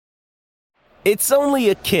It's only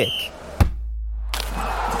a kick,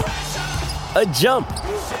 a jump,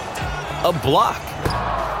 a block.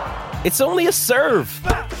 It's only a serve.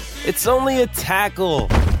 It's only a tackle,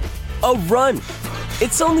 a run.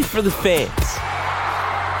 It's only for the fans.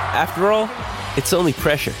 After all, it's only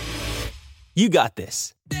pressure. You got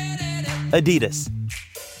this. Adidas.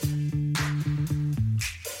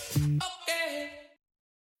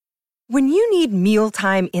 When you need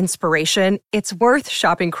mealtime inspiration, it's worth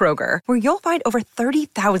shopping Kroger, where you'll find over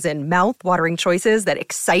 30,000 mouth-watering choices that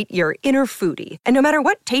excite your inner foodie. And no matter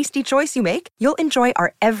what tasty choice you make, you'll enjoy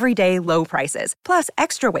our everyday low prices, plus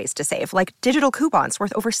extra ways to save, like digital coupons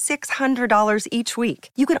worth over $600 each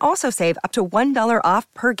week. You can also save up to $1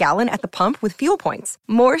 off per gallon at the pump with fuel points.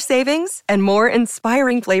 More savings and more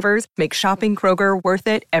inspiring flavors make shopping Kroger worth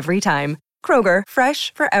it every time. Kroger,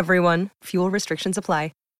 fresh for everyone. Fuel restrictions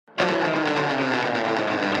apply.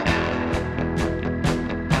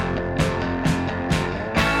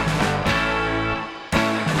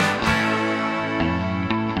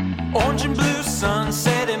 Orange and blue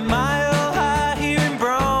sunset at Mile High here in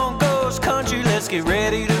Broncos country. Let's get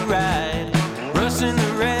ready to ride. Russ and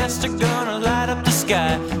the rest are gonna light up the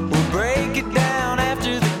sky. We'll break it down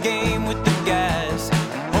after the game with the guys.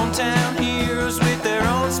 Hometown heroes with their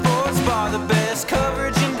own sports bar. The best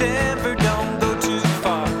coverage in Denver, don't go too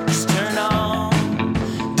far. Just turn on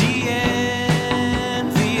DNVR.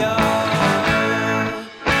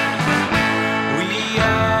 We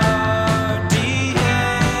are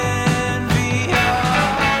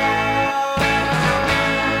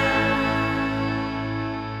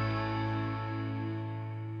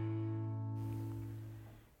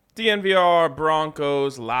DNVR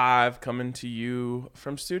Broncos live, coming to you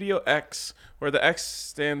from Studio X, where the X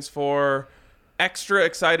stands for extra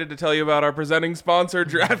excited to tell you about our presenting sponsor,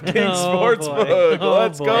 DraftKings Sportsbook.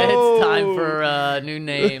 Let's go. It's time for a new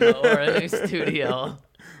name or a new studio.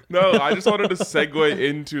 No, I just wanted to segue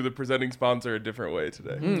into the presenting sponsor a different way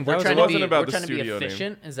today. We're trying to be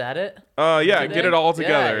efficient. Is that it? Yeah, get it all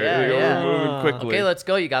together. Yeah. We're moving quickly. Okay, let's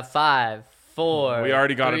go. You got 5, 4. We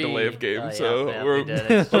already got 3. a delay of game, We so did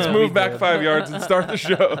it. let's move back 5 yards and start the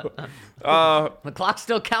show. The clock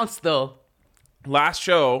still counts, though. Last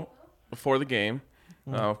show before the game.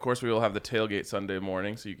 Of course, we will have the tailgate Sunday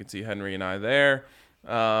morning, so you can see Henry and I there.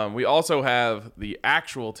 We also have the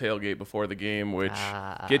actual tailgate before the game, which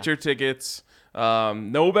get your tickets.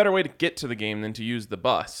 No better way to get to the game than to use the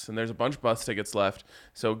bus. And there's a bunch of bus tickets left.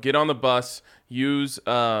 So get on the bus, use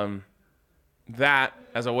that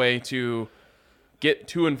as a way to get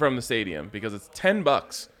to and from the stadium, because it's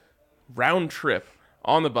 $10 round trip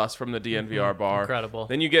on the bus from the DNVR bar. Incredible.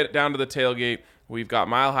 Then you get down to the tailgate. We've got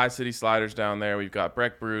Mile High City sliders down there. We've got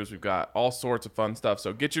Breck Brews. We've got all sorts of fun stuff.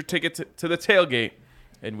 So get your ticket to the tailgate,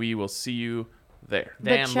 and we will see you there.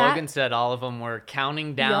 Damn, Logan said all of them were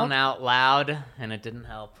counting down out loud, and it didn't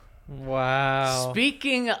help. Wow.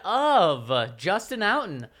 Speaking of, Justin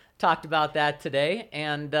Outen talked about that today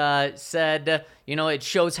and said, it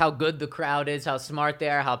shows how good the crowd is, how smart they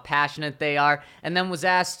are, how passionate they are, and then was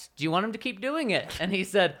asked, do you want him to keep doing it? And he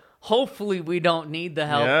said, hopefully we don't need the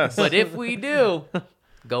help, but if we do,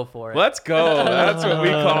 go for it. Let's go. That's what we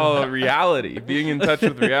call reality, being in touch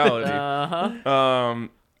with reality.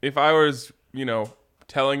 If I was,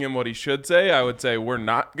 telling him what he should say, I would say we're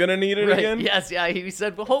not going to need it again. Yes, yeah. He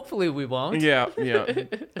said, well, hopefully we won't. Yeah.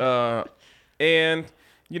 And,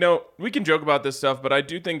 we can joke about this stuff, but I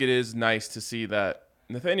do think it is nice to see that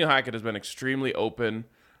Nathaniel Hackett has been extremely open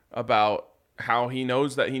about how he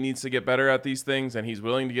knows that he needs to get better at these things, and he's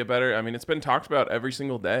willing to get better. I mean, it's been talked about every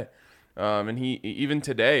single day. And he, even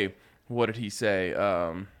today, what did he say?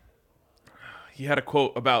 He had a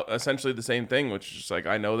quote about essentially the same thing, which is just like,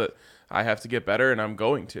 I know that I have to get better and I'm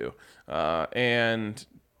going to. And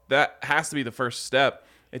that has to be the first step.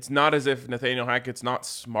 It's not as if Nathaniel Hackett's not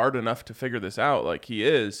smart enough to figure this out, like he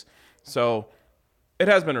is. So it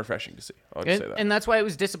has been refreshing to see. I'll just say that. And that's why it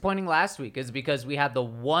was disappointing last week, is because we had the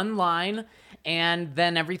one line and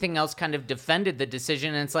then everything else kind of defended the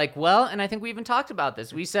decision. And it's like, well, and I think we even talked about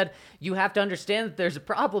this. We said, you have to understand that there's a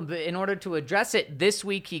problem, but in order to address it this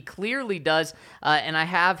week, he clearly does. And I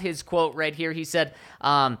have his quote right here. He said,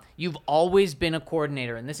 you've always been a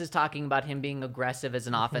coordinator. And this is talking about him being aggressive as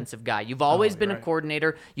an offensive guy. You've always been a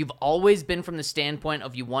coordinator. You've always been from the standpoint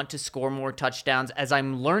of you want to score more touchdowns. As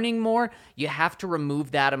I'm learning more, you have to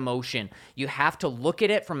remove that emotion. You have to look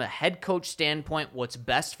at it from a head coach standpoint, what's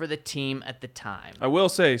best for the team at the time. I will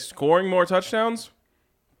say, scoring more touchdowns,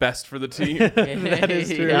 best for the team. That is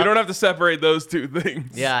true. You don't have to separate those two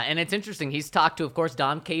things. Yeah, and it's interesting. He's talked to, of course,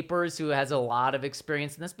 Dom Capers, who has a lot of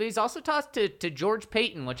experience in this, but he's also talked to George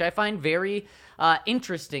Payton, which I find very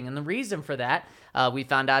interesting. And the reason for that, we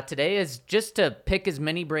found out today, is just to pick as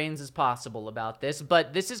many brains as possible about this.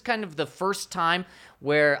 But this is kind of the first time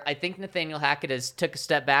where I think Nathaniel Hackett has took a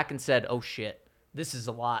step back and said, oh, shit. This is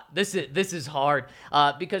a lot. This is hard.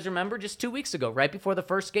 Because remember, just 2 weeks ago, right before the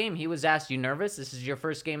first game, he was asked, you nervous? This is your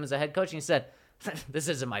first game as a head coach? And he said, this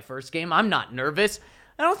isn't my first game. I'm not nervous.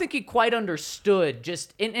 I don't think he quite understood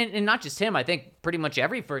and not just him. I think pretty much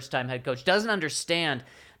every first-time head coach doesn't understand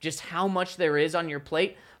just how much there is on your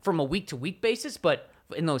plate from a week-to-week basis, but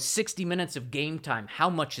in those 60 minutes of game time, how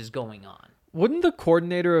much is going on? Wouldn't the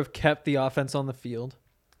coordinator have kept the offense on the field?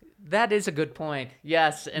 That is a good point.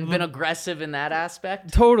 Yes, and been aggressive in that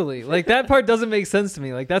aspect. Totally. Like, that part doesn't make sense to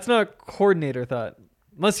me. Like, that's not a coordinator thought.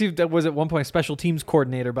 Unless you was at one point a special teams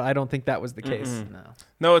coordinator, but I don't think that was the case.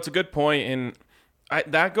 No, it's a good point, and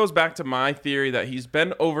that goes back to my theory that he's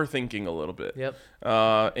been overthinking a little bit. Yep.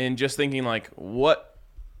 And just thinking like,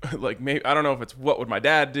 maybe I don't know if it's what would my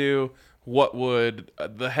dad do, what would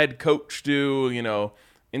the head coach do,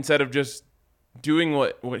 instead of just doing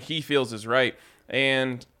what he feels is right.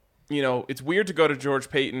 And it's weird to go to George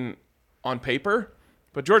Payton on paper,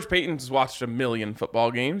 but George Payton's watched a million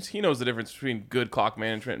football games. He knows the difference between good clock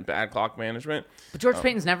management and bad clock management. But George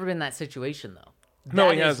Payton's never been in that situation, though.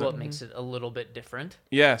 No, he That is hasn't. what makes it a little bit different.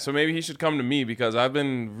 Yeah, so maybe he should come to me because I've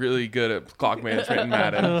been really good at clock management in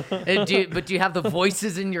Madden. But do you have the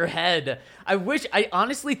voices in your head? I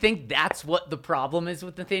honestly think that's what the problem is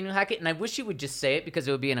with Nathaniel Hackett, and I wish he would just say it because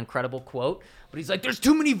it would be an incredible quote. But he's like, there's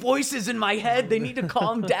too many voices in my head. They need to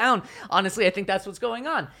calm down. Honestly, I think that's what's going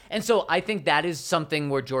on. And so I think that is something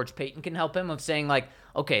where George Payton can help him of saying like,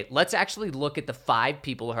 okay, let's actually look at the 5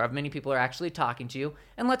 people or however many people are actually talking to you,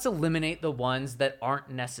 and let's eliminate the ones that aren't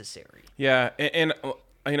necessary. Yeah, and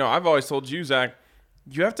I've always told you, Zach,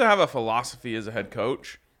 you have to have a philosophy as a head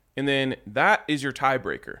coach, and then that is your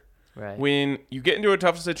tiebreaker. Right. When you get into a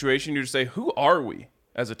tough situation, you just say, who are we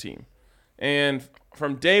as a team? And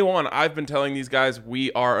from day one, I've been telling these guys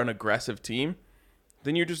we are an aggressive team.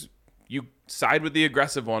 Then you side with the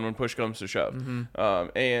aggressive one when push comes to shove.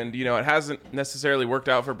 And, it hasn't necessarily worked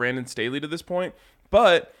out for Brandon Staley to this point.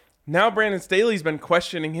 But now Brandon Staley's been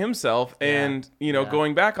questioning himself and,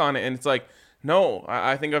 going back on it. And it's like, no,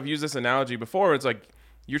 I think I've used this analogy before. It's like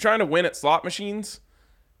you're trying to win at slot machines.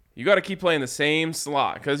 You got to keep playing the same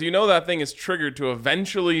slot because that thing is triggered to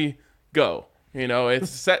eventually go. It's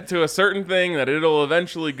set to a certain thing that it'll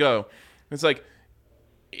eventually go. It's like,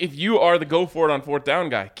 if you are the go for it on 4th down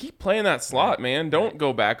guy, keep playing that slot, man. Don't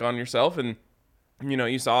go back on yourself. And,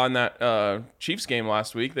 you saw in that Chiefs game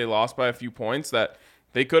last week, they lost by a few points that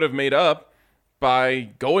they could have made up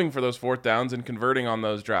by going for those 4th downs and converting on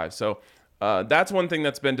those drives. So that's one thing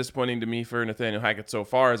that's been disappointing to me for Nathaniel Hackett so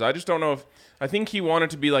far is I just don't know I think he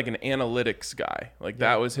wanted to be like an analytics guy. Like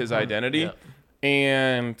that was his identity. Yep.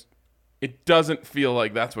 And it doesn't feel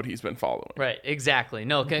like that's what he's been following. Right, exactly.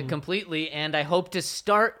 No, completely. And I hope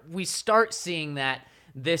we start seeing that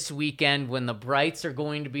this weekend when the brights are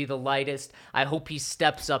going to be the lightest. I hope he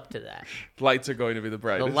steps up to that. Lights are going to be the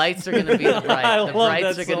brightest. The lights are going to be the brightest. The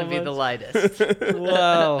brights are going to be the lightest.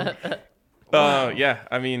 Wow. Yeah,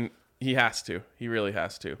 I mean, he has to. He really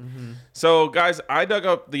has to. So, guys, I dug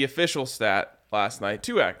up the official stat last night.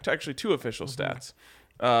 Two official stats.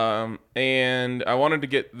 And I wanted to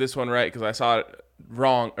get this one right because I saw it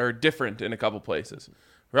wrong or different in a couple places.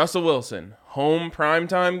 Russell Wilson, home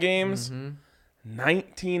primetime games,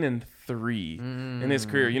 19-3 in his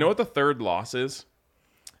career. You know what the third loss is?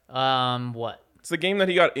 What? It's the game that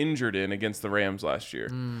he got injured in against the Rams last year.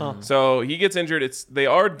 So he gets injured. They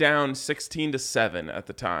are down 16-7 at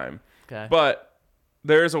the time. Okay. But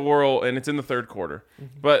there's a world, and it's in the third quarter.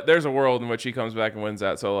 But there's a world in which he comes back and wins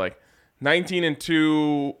that. So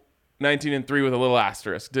 19-2, 19-3 with a little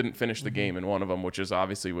asterisk. Didn't finish the game in one of them, which is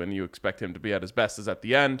obviously when you expect him to be at his best is at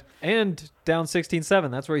the end. And down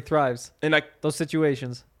 16-7. That's where he thrives. And those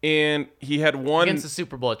situations. And he had one Against the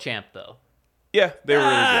Super Bowl champ, though. Yeah, they were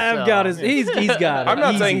really good. I've got he's got it. I'm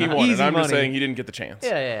not Easy, saying he won it. easy I'm just money. saying he didn't get the chance.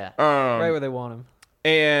 Yeah. Right where they want him.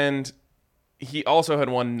 And he also had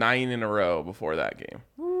won 9 in a row before that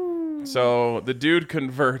game. So the dude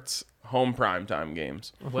converts home primetime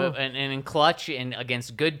games. Well, and in clutch and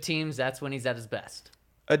against good teams, that's when he's at his best.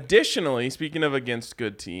 Additionally, speaking of against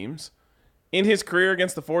good teams, in his career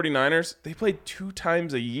against the 49ers, they played 2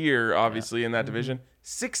 times a year, obviously, in that division.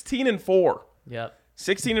 16-4. Yep.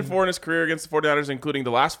 16-4 in his career against the 49ers, including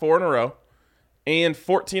the last 4 in a row, and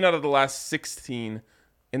 14 out of the last 16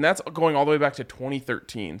 And that's going all the way back to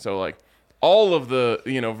 2013. So, like, all of the,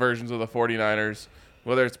 versions of the 49ers,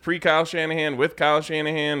 whether it's pre-Kyle Shanahan, with Kyle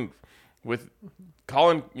Shanahan, with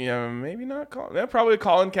Colin, maybe not Colin, probably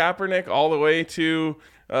Colin Kaepernick, all the way to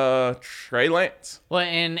Trey Lance. Well,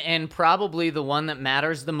 and probably the one that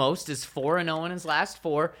matters the most is 4-0 in his last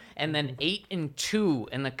 4, and then 8-2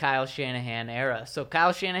 in the Kyle Shanahan era. So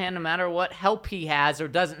Kyle Shanahan, no matter what help he has or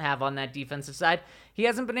doesn't have on that defensive side, he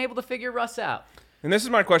hasn't been able to figure Russ out. And this is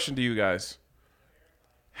my question to you guys.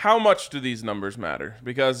 How much do these numbers matter?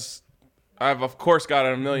 Because I've, of course, got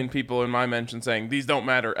a million people in my mention saying these don't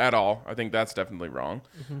matter at all. I think that's definitely wrong.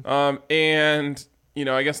 And,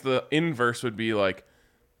 I guess the inverse would be like,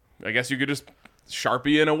 I guess you could just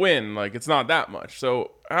Sharpie in a win. Like, it's not that much.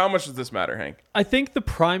 So how much does this matter, Hank? I think the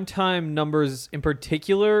primetime numbers in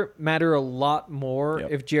particular matter a lot more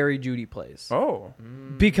if Jerry Jeudy plays. Oh.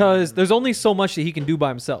 Because there's only so much that he can do by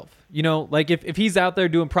himself. Like if he's out there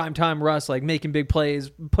doing primetime Russ, like making big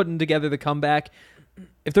plays, putting together the comeback,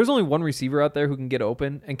 if there's only one receiver out there who can get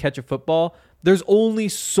open and catch a football, there's only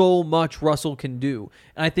so much Russell can do.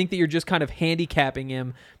 And I think that you're just kind of handicapping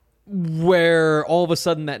him where all of a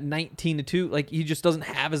sudden that 19-2, like he just doesn't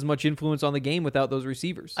have as much influence on the game without those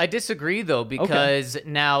receivers. I disagree, though, because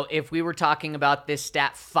now if we were talking about this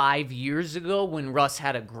stat 5 years ago when Russ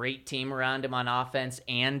had a great team around him on offense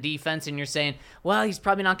and defense, and you're saying, well, he's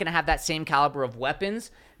probably not going to have that same caliber of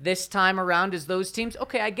weapons this time around as those teams.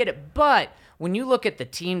 Okay, I get it. But when you look at the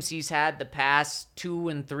teams he's had the past 2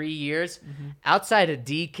 and 3 years, outside of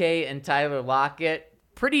DK and Tyler Lockett,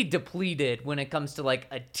 pretty depleted when it comes to like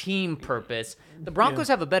a team purpose. The Broncos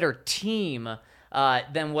have a better team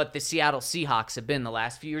than what the Seattle Seahawks have been the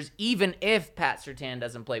last few years, even if Pat Surtain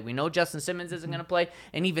doesn't play. We know Justin Simmons isn't going to play,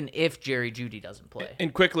 and even if Jerry Jeudy doesn't play.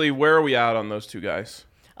 And quickly, where are we at on those two guys?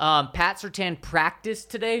 Pat Surtain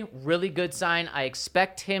practiced today. Really good sign. I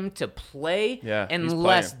expect him to play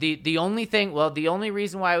unless the only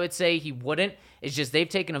reason why I would say he wouldn't is just they've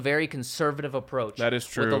taken a very conservative approach. That is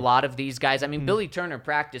true. With a lot of these guys. I mean, Billy Turner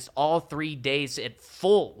practiced all 3 days at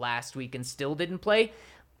full last week and still didn't play.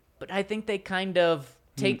 But I think they kind of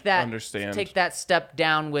take that step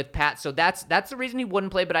down with Pat. So that's the reason he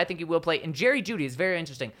wouldn't play, but I think he will play. And Jerry Jeudy is very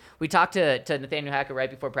interesting. We talked to Nathaniel Hackett right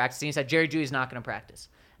before practice, and he said Jerry Jeudy is not going to practice.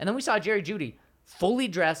 And then we saw Jerry Jeudy fully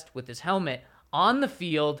dressed with his helmet on the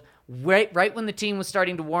field right when the team was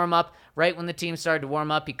starting to warm up. Right when the team started to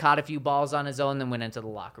warm up, he caught a few balls on his own, then went into the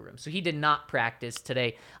locker room. So he did not practice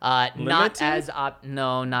today. Not as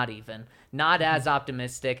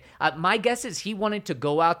optimistic. My guess is he wanted to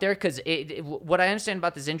go out there because what I understand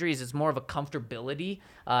about this injury is it's more of a comfortability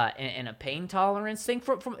and a pain tolerance thing.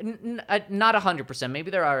 Not 100%.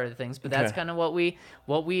 Maybe there are other things, but that's kind of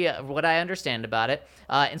what I understand about it.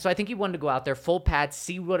 And so I think he wanted to go out there full pads,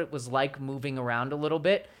 see what it was like moving around a little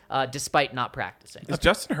bit, despite not practicing. Is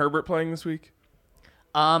Justin Herbert playing this week?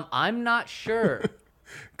 I'm not sure.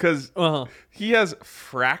 Because he has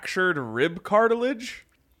fractured rib cartilage,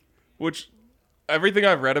 which everything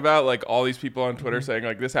I've read about, like all these people on Twitter saying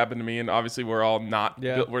like this happened to me, and obviously we're all not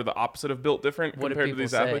built, we're the opposite of built different compared to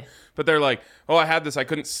these athletes. But they're like, oh, I had this, I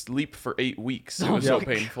couldn't sleep for 8 weeks. It was so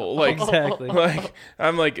painful. Like exactly. Like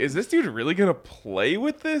I'm like, is this dude really gonna play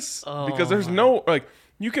with this? Because there's no like.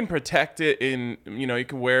 You can protect it in, you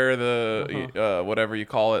can wear the, whatever you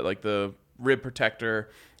call it, like the rib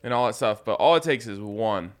protector and all that stuff. But all it takes is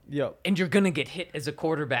one. Yep. And you're going to get hit as a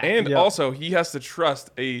quarterback. And also, he has to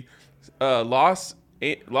trust a Los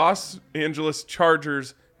Angeles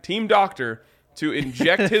Chargers team doctor to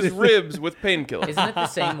inject his ribs with painkillers. Isn't it the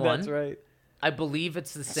same one? That's right. I believe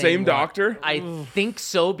it's the same one. Doctor? I think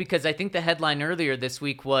so, because I think the headline earlier this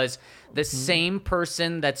week was the same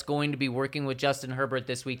person that's going to be working with Justin Herbert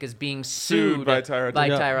this week is being sued by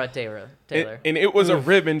Tyrod Taylor. And it was a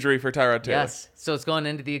rib injury for Tyrod Taylor. Yes, so it's going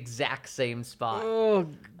into the exact same spot. Oh,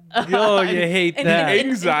 you hate that.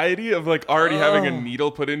 Anxiety of like already having a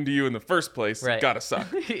needle put into you in the first place gotta suck.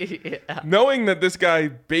 Knowing that this guy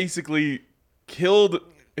basically killed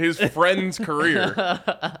his friend's career.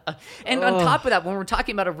 And on top of that, when we're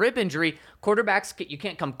talking about a rib injury, quarterbacks, you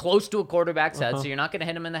can't come close to a quarterback's head, so you're not going to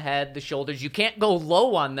hit him in the head, the shoulders. You can't go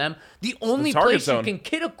low on them. The only place you can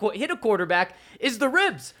hit a quarterback is the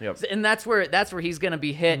ribs. Yep. And that's where he's going to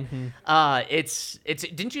be hit. It's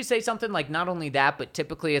didn't you say something like not only that, but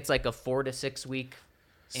typically it's like a 4 to 6 week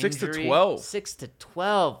 6 to injury. 12. 6 to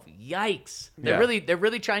 12. Yikes. They're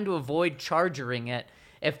really trying to avoid chargering it.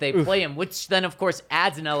 if they play him, which then, of course,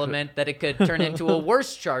 adds an element that it could turn into a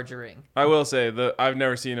worse chargering. I will say that I've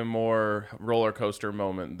never seen a more roller coaster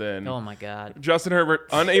moment than Oh, my God. Justin Herbert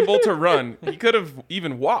unable to run. He could have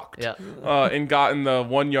even walked and gotten the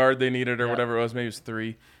 1 yard they needed or whatever it was. Maybe it was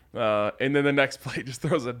 3. And then the next play just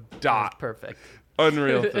throws a dot. Perfect.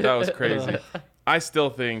 Unreal. That was crazy. I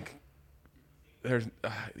still think he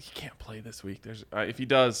can't play this week. There's if he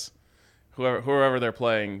does, whoever they're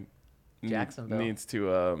playing Jacksonville needs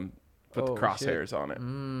to put the crosshairs on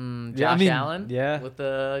it. Josh Allen yeah. with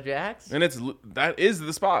the Jacks. And that is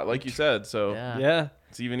the spot, like you said. So Yeah.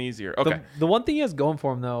 it's even easier. Okay. The one thing he has going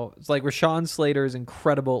for him, though, it's like Rashawn Slater is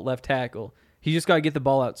incredible at left tackle. He just got to get the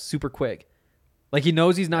ball out super quick. Like, he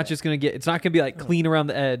knows he's not just going to it's not going to be like clean around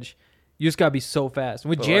the edge. You just got to be so fast. And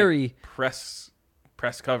with Jerry. Like press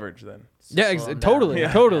coverage then. Yeah, totally.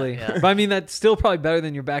 Yeah. But I mean, that's still probably better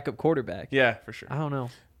than your backup quarterback. Yeah, for sure. I don't know.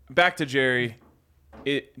 Back to Jerry.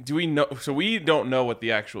 Do we know? So we don't know what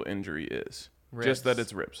the actual injury is. Ribs. Just that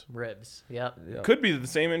it's ribs. Ribs. Yep. Could be the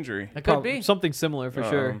same injury. It could be. Something similar for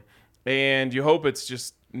sure. And you hope it's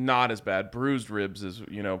just not as bad. Bruised ribs is,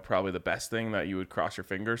 probably the best thing that you would cross your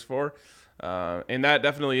fingers for. And that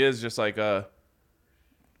definitely is just like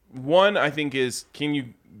one, I think, is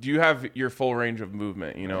do you have your full range of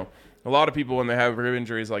movement? A lot of people when they have rib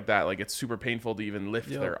injuries like that, like it's super painful to even lift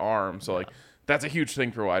their arm. So like that's a huge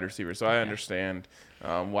thing for wide receivers. So I understand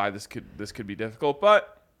why this could be difficult,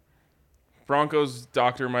 but Broncos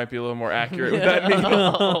doctor might be a little more accurate with that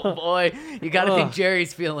needle. Oh boy, you got to think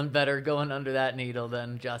Jerry's feeling better going under that needle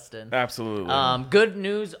than Justin. Absolutely. Good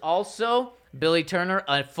news also, Billy Turner,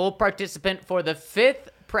 a full participant for the 5th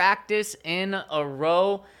practice in a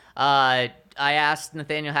row. I asked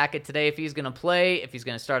Nathaniel Hackett today if he's going to play, if he's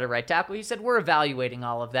going to start at right tackle. He said, we're evaluating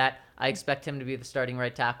all of that. I expect him to be the starting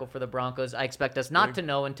right tackle for the Broncos. I expect us not to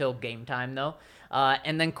know until game time, though.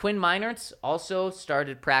 And then Quinn Meinerz also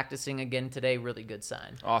started practicing again today. Really good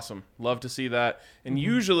sign. Awesome. Love to see that. And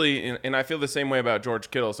usually, and I feel the same way about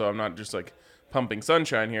George Kittle, so I'm not just like pumping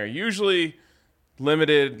sunshine here. Usually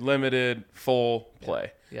limited, full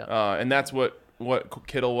play. Yeah. And that's what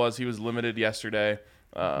Kittle was. He was limited yesterday.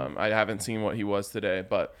 I haven't seen what he was today,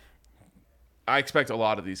 but I expect a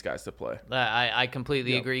lot of these guys to play. I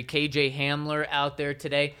completely agree. KJ Hamler out there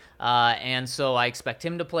today, and so I expect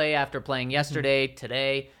him to play after playing yesterday,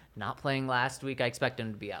 today, not playing last week. I expect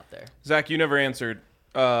him to be out there. Zach, you never answered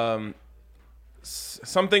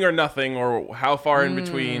something or nothing, or how far in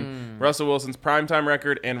between Russell Wilson's primetime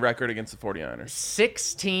record and record against the 49ers.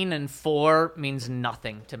 16-4 means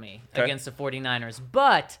nothing to me against the 49ers,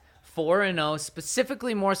 but 4-0,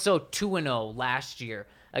 specifically more so 2-0 last year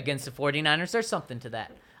against the 49ers. There's something to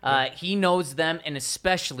that. He knows them, and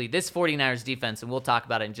especially this 49ers defense, and we'll talk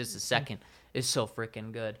about it in just a second, is so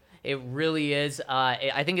freaking good. It really is.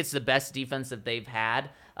 I think it's the best defense that they've had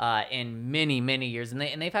in many, many years, and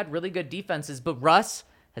they've had really good defenses, but Russ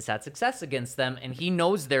has had success against them, and he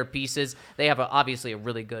knows their pieces. They have obviously a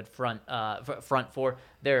really good front for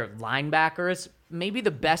their linebackers, maybe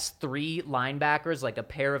the best 3 linebackers, like a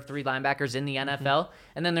pair of 3 linebackers in the NFL,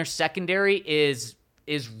 and then their secondary is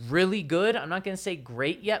really good. I'm not going to say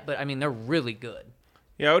great yet, but I mean, they're really good.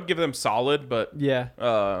 Yeah, I would give them solid, but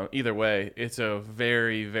either way, it's a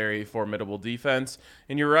very, very formidable defense.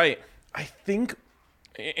 And you're right. I think,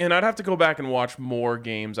 and I'd have to go back and watch more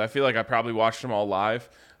games. I feel like I probably watched them all live.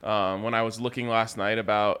 When I was looking last night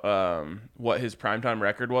about what his primetime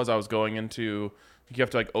record was, I was going into, you have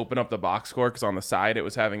to like open up the box score because on the side it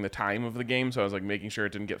was having the time of the game, so I was like making sure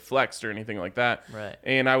it didn't get flexed or anything like that. Right.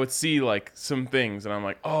 And I would see like some things, and I'm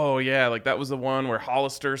like, oh yeah, like that was the one where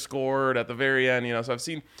Hollister scored at the very end, So I've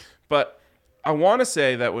seen, but I want to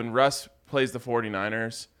say that when Russ plays the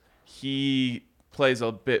 49ers, he plays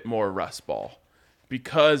a bit more Russ ball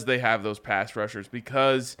because they have those pass rushers,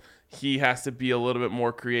 because he has to be a little bit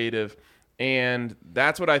more creative, and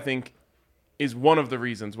that's what I think is one of the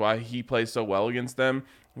reasons why he plays so well against them,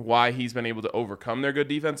 why he's been able to overcome their good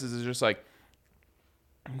defenses, is just like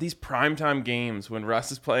these primetime games when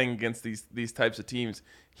Russ is playing against these types of teams,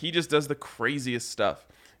 he just does the craziest stuff.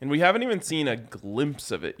 And we haven't even seen a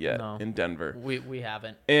glimpse of it yet in Denver. We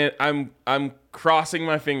haven't. And I'm crossing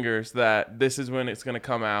my fingers that this is when it's going to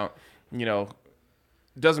come out. It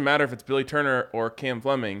doesn't matter if it's Billy Turner or Cam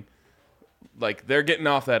Fleming. Like, they're getting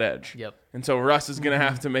off that edge. Yep. And so Russ is going to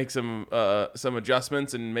have to make some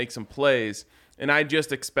adjustments and make some plays. And I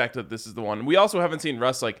just expect that this is the one. We also haven't seen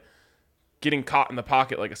Russ, like, getting caught in the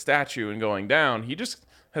pocket like a statue and going down. He just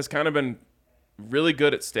has kind of been really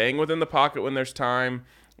good at staying within the pocket when there's time.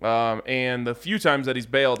 And the few times that he's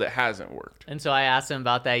bailed, it hasn't worked. And so I asked him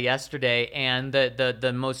about that yesterday, and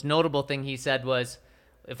the most notable thing he said was,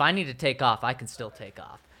 if I need to take off, I can still take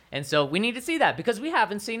off. And so we need to see that because we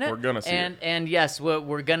haven't seen it. We're going to see it. And yes,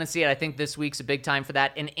 we're going to see it. I think this week's a big time for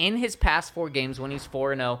that. And in his past 4 games, when he's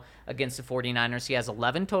 4-0 against the 49ers, he has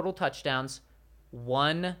 11 total touchdowns,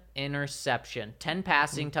 1 interception, 10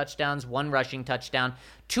 passing touchdowns, 1 rushing touchdown,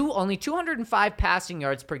 only 205 passing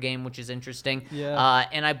yards per game, which is interesting. Yeah.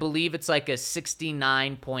 And I believe it's like a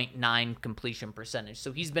 69.9 completion percentage.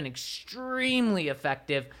 So he's been extremely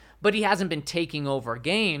effective, but he hasn't been taking over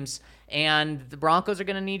games. And the Broncos are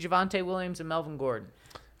going to need Javonte Williams and Melvin Gordon.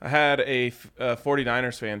 I had a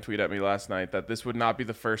 49ers fan tweet at me last night that this would not be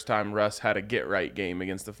the first time Russ had a get-right game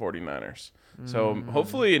against the 49ers. So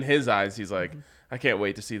hopefully in his eyes, he's like, I can't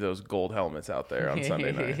wait to see those gold helmets out there on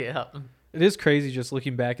Sunday night. Yeah. It is crazy just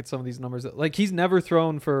looking back at some of these numbers. Like, he's never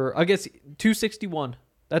thrown for, I guess, 261.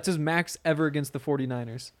 That's his max ever against the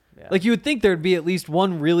 49ers. Yeah. Like, you would think there'd be at least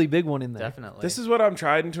one really big one in there. Definitely. This is what I'm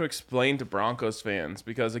trying to explain to Broncos fans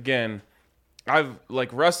because, again,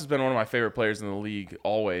 Russ has been one of my favorite players in the league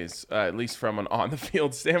always, at least from an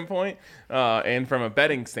on-the-field standpoint and from a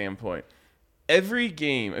betting standpoint. Every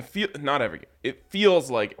game, not every game, it feels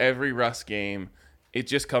like every Russ game, it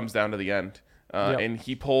just comes down to the end. And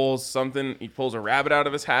he pulls a rabbit out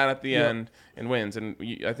of his hat at the end and wins. And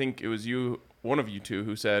I think it was one of you two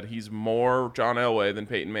who said he's more John Elway than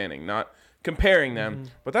Peyton Manning. Not comparing them,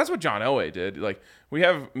 but that's what John Elway did. Like, we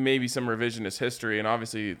have maybe some revisionist history, and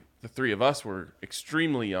obviously the 3 of us were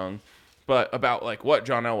extremely young, but about like what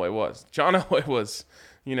John Elway was. John Elway was,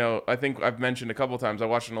 I think I've mentioned a couple of times, I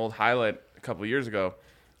watched an old highlight a couple of years ago.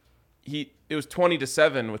 It was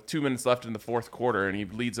 20-7 with 2 minutes left in the fourth quarter, and he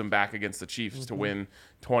leads them back against the Chiefs to win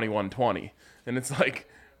 21-20. And it's like,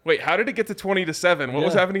 wait, how did it get to 20-7? What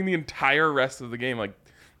was happening the entire rest of the game? Like,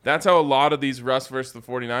 that's how a lot of these Russ versus the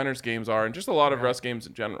 49ers games are, and just a lot of Russ games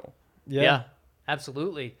in general. Yeah,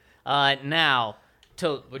 absolutely. Now,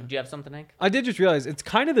 do you have something, Hank? I did just realize it's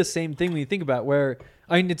kind of the same thing when you think about where,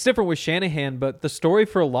 I mean, it's different with Shanahan, but the story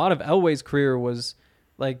for a lot of Elway's career was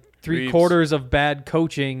like 3/4 of bad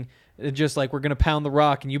coaching. It's just like, we're going to pound the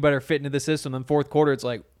rock and you better fit into the system. And fourth quarter, it's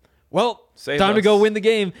like, well, time to go win the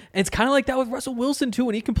game. And it's kind of like that with Russell Wilson too,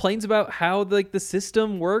 when he complains about how the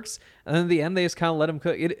system works, and then at the end they just kind of let him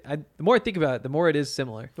cook. The more I think about it, the more it is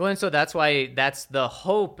similar. Well, and so that's why that's the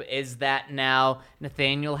hope, is that now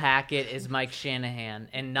Nathaniel Hackett is Mike Shanahan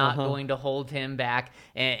and not going to hold him back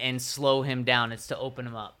and slow him down. It's to open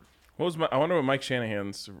him up. I wonder what Mike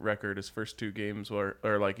Shanahan's record, his first 2 games were,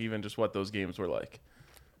 or like even just what those games were like.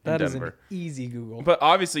 That is an easy Google. But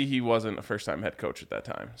obviously he wasn't a first-time head coach at that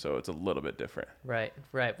time, so it's a little bit different. Right.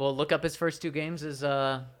 Well, look up his first 2 games.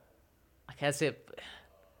 I can't say it.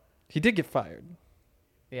 He did get fired.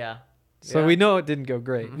 Yeah. So we know it didn't go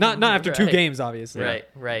great. Not after 2 games, obviously.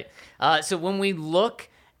 Right. So when we look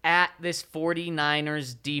at this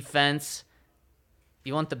 49ers defense,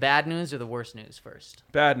 you want the bad news or the worst news first?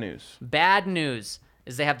 Bad news. Bad news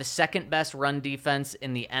is they have the second best run defense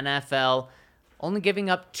in the NFL, only giving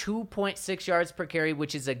up 2.6 yards per carry,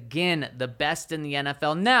 which is, again, the best in the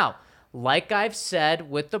NFL. Now, like I've said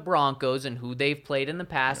with the Broncos and who they've played in the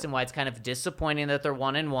past and why it's kind of disappointing that they're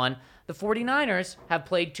 1-1, the 49ers have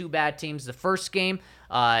played 2 bad teams. The first game,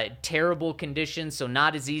 terrible conditions, so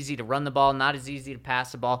not as easy to run the ball, not as easy to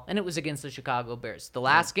pass the ball, and it was against the Chicago Bears. The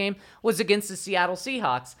last game was against the Seattle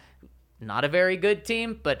Seahawks. Not a very good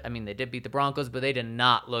team, but, I mean, they did beat the Broncos, but they did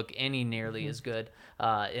not look any nearly as good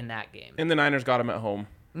in that game. And the Niners got them at home,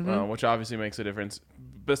 which obviously makes a difference.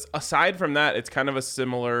 But aside from that, it's kind of a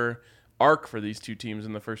similar arc for these 2 teams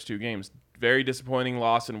in the first 2 games. Very disappointing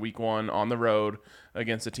loss in week 1 on the road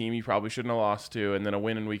against a team you probably shouldn't have lost to, and then a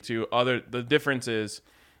win in week 2. The difference is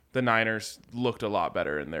the Niners looked a lot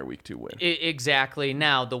better in their week 2 win. Exactly.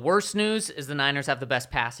 Now, the worst news is the Niners have the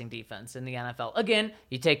best passing defense in the NFL. Again,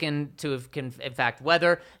 you take into, in fact,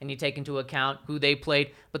 weather, and you take into account who they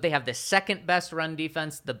played, but they have the second best run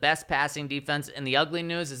defense, the best passing defense, and the ugly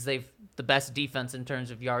news is they've the best defense in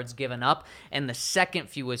terms of yards given up and the second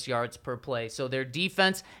fewest yards per play. So their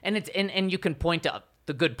defense, and you can point to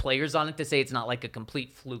the good players on it to say it's not like a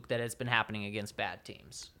complete fluke that has been happening against bad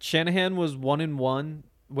teams. Shanahan was 1-1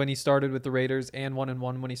 when he started with the Raiders and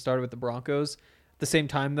 1-1 when he started with the Broncos. At the same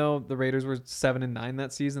time, though, the Raiders were 7-9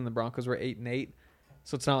 that season. The Broncos were 8-8.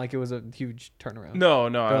 So it's not like it was a huge turnaround. No.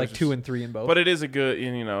 They're like 2-3 in both. But it is a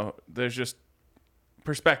good, there's just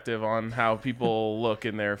perspective on how people look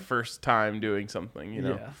in their first time doing something,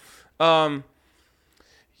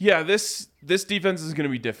 This defense is going to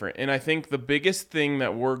be different. And I think the biggest thing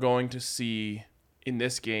that we're going to see in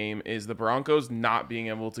this game is the Broncos not being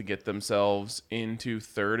able to get themselves into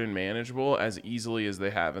third and manageable as easily as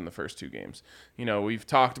they have in the first two games. You know, we've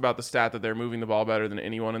talked about the stat that they're moving the ball better than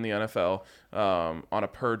anyone in the NFL on a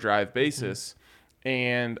per drive basis.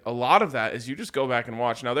 And a lot of that is you just go back and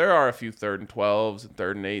watch. Now, there are a few 3rd and 12s and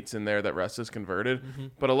 3rd and 8s in there that Russ has converted,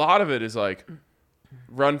 but a lot of it is like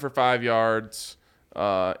run for 5 yards,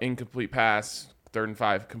 incomplete pass, 3rd and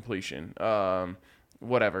 5 completion,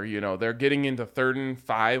 whatever. You know, they're getting into 3rd and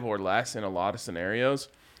 5 or less in a lot of scenarios,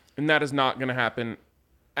 and that is not going to happen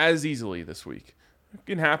as easily this week. It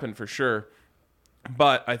can happen for sure,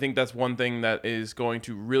 but I think that's one thing that is going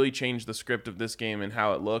to really change the script of this game and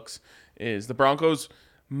how it looks is the Broncos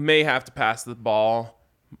may have to pass the ball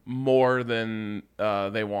more than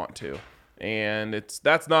they want to. And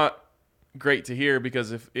that's not great to hear,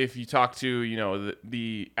 because if you talk to, you know,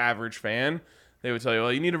 the average fan, they would tell you,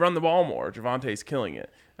 well, you need to run the ball more. Javonte's killing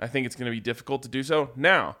it. I think it's going to be difficult to do so.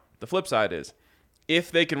 Now, the flip side is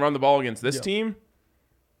if they can run the ball against this team,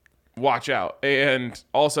 watch out. And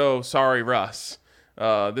also, sorry, Russ.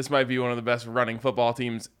 This might be one of the best running football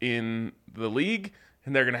teams in the league,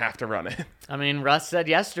 and they're going to have to run it. I mean, Russ said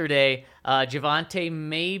yesterday, Javonte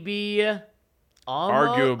maybe,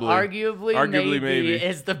 arguably maybe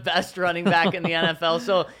is the best running back in the NFL.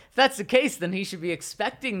 So if that's the case, then he should be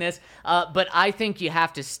expecting this. But I think you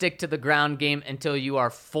have to stick to the ground game until you are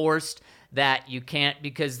forced that you can't,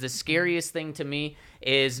 because the scariest thing to me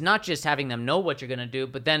is not just having them know what you're going to do,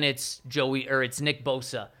 but then it's it's Nick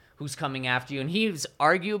Bosa who's coming after you. And he's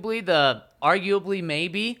arguably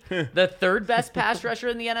maybe the third best pass rusher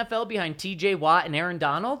in the NFL behind TJ Watt and Aaron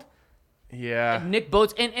Donald. Yeah. And Nick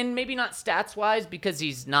Bosa, and maybe not stats-wise because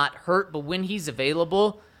he's not hurt, but when he's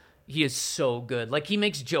available, he is so good. Like, he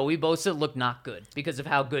makes Joey Bosa look not good because of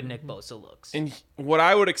how good Nick Bosa looks. And what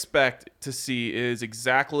I would expect to see is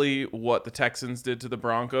exactly what the Texans did to the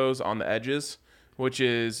Broncos on the edges, which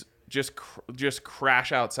is just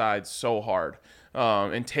crash outside so hard.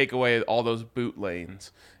 And take away all those boot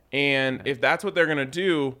lanes. And if that's what they're going to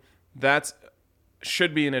do, that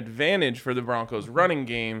should be an advantage for the Broncos running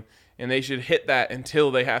game, and they should hit that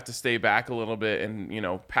until they have to stay back a little bit and, you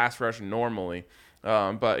know, pass rush normally.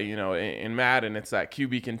 But, you know, in Madden, it's that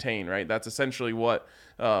QB contain, right? That's essentially what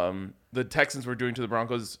the Texans were doing to the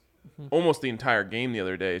Broncos almost the entire game the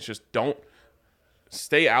other day. It's just don't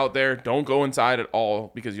stay out there. Don't go inside at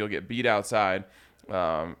all, because you'll get beat outside.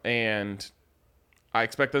 And I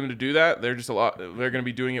expect them to do that. They're going to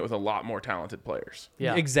be doing it with a lot more talented players.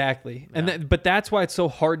 Yeah, exactly. And but that's why it's so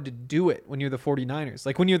hard to do it when you're the 49ers.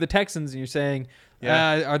 Like when you're the Texans and you're saying,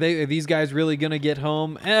 are these guys really going to get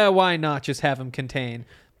home? Why not just have them contain?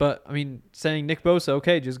 But I mean, saying Nick Bosa,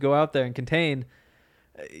 okay, just go out there and contain.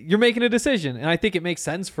 You're making a decision, and I think it makes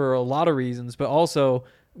sense for a lot of reasons. But also,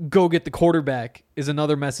 go get the quarterback is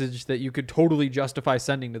another message that you could totally justify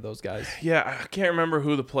sending to those guys. Yeah, I can't remember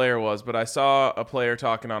who the player was, but I saw a player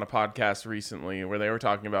talking on a podcast recently where they were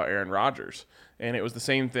talking about Aaron Rodgers, and it was the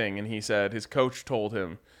same thing. And he said his coach told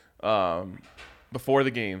him before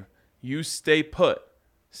the game, you stay put,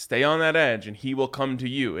 stay on that edge, and he will come to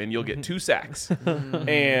you, and you'll get 2 sacks.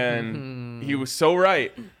 And he was so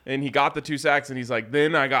right. And he got the 2 sacks, and he's like,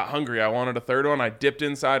 then I got hungry. I wanted a third one. I dipped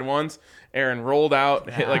inside once. Aaron rolled out,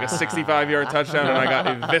 hit like a 65-yard touchdown, and I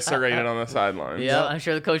got eviscerated on the sideline. Yeah, I'm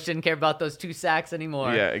sure the coach didn't care about those 2 sacks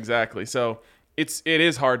anymore. Yeah, exactly. So it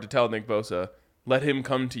is hard to tell Nick Bosa, let him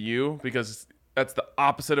come to you, because that's the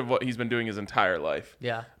opposite of what he's been doing his entire life.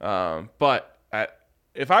 Yeah. But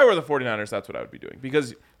if I were the 49ers, that's what I would be doing.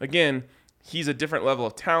 Because, again, he's a different level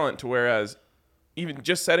of talent, to whereas even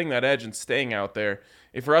just setting that edge and staying out there,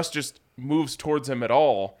 if Russ just moves towards him at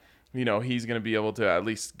all, you know, he's going to be able to at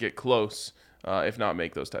least get close, if not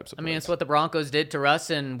make those types of plays. I mean, it's what the Broncos did to Russ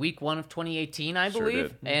in week 1 of 2018, I believe.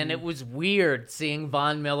 Did. And it was weird seeing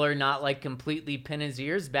Von Miller not like completely pin his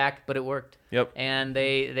ears back, but it worked. Yep. And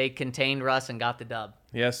they contained Russ and got the dub.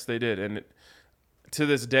 Yes, they did. And to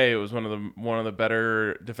this day, it was one of the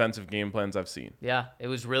better defensive game plans I've seen. Yeah, it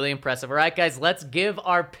was really impressive. All right, guys, let's give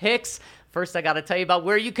our picks. First, I got to tell you about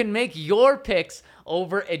where you can make your picks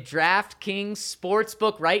over at DraftKings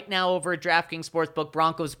Sportsbook. Right now, over at DraftKings Sportsbook,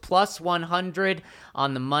 Broncos plus 100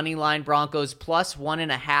 on the money line. Broncos plus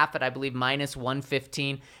 1.5 at, I believe, minus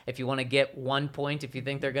 115. If you want to get 1 point, if you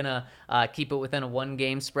think they're going to keep it within a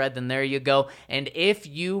 1-game spread, then there you go. And if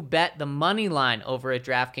you bet the money line over at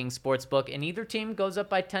DraftKings Sportsbook and either team goes up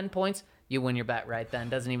by 10 points, you win your bet right then.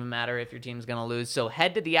 Doesn't even matter if your team's going to lose. So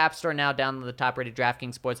head to the App Store now, download the top-rated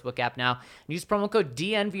DraftKings Sportsbook app now, and use promo code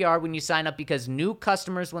DNVR when you sign up, because new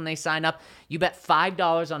customers, when they sign up, you bet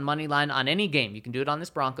 $5 on Moneyline on any game. You can do it on this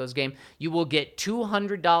Broncos game. You will get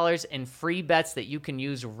 $200 in free bets that you can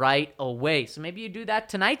use right away. So maybe you do that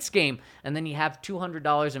tonight's game, and then you have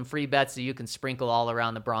 $200 in free bets that you can sprinkle all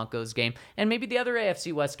around the Broncos game, and maybe the other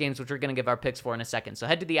AFC West games, which we're going to give our picks for in a second. So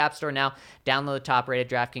head to the App Store now, download the top-rated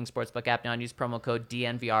DraftKings Sportsbook app now, and use promo code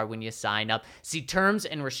DNVR when you sign up. See terms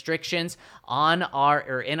and restrictions in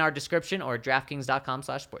our description or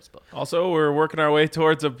DraftKings.com/sportsbook. Also, we're working our way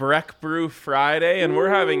towards a Breck Brew Friday, and we're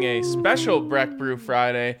having a special Breck Brew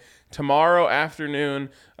Friday tomorrow afternoon.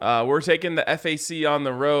 We're taking the FAC on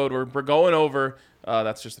the road. We're going over.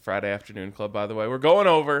 That's just the Friday afternoon club, by the way. We're going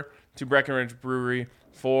over to Breckenridge Brewery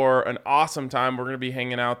for an awesome time. We're going to be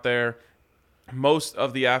hanging out there most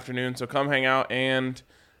of the afternoon, so come hang out. And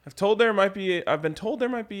I've been told there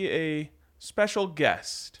might be a special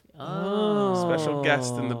guest. Special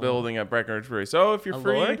guest in the building at Breckenridge Brewery. So if you're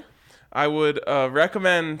free, Lord? I would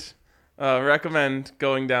recommend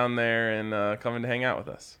going down there and coming to hang out with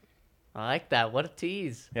us. I like that. What a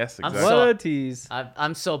tease. Yes, I'm exactly. What a tease.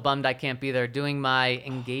 I'm so bummed I can't be there doing my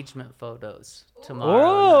engagement photos tomorrow night.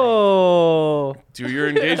 Oh. Do your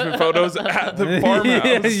engagement photos at the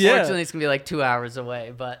farmhouse. Yeah. Fortunately, it's going to be like 2 hours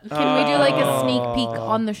away, but... Can we do like a sneak peek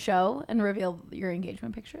on the show and reveal your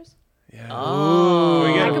engagement pictures? Yeah. Oh.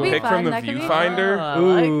 Can we That get could a be pic fun. from the That could be viewfinder? I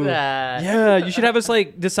Ooh. like that. Yeah, you should have us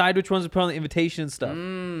like decide which ones to put on the invitation and stuff.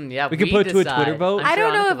 Yeah, We could put it to a Twitter vote. I'm I sure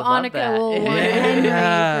don't know if would love Annika that. will want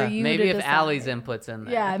Yeah. Henry for you Maybe to if decide. Allie's input's in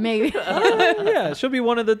there. Yeah, maybe. Yeah, she'll be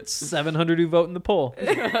one of the 700 who vote in the poll.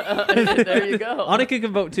 There you go. Annika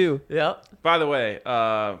can vote too. Yep. By the way,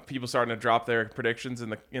 people starting to drop their predictions in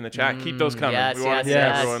the chat. Keep those coming. yes, We want to see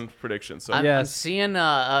yes. everyone's predictions. So, I'm Yes. seeing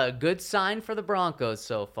a good sign for the Broncos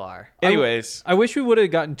so far. anyways, I wish we would have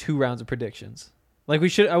gotten 2 rounds of predictions. Like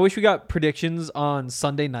I wish we got predictions on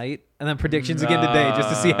Sunday night and then predictions again today just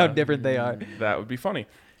to see how different they are. that would be funny.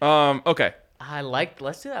 Okay,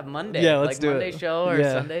 Let's do that Monday. Yeah, let's like do Monday it. show or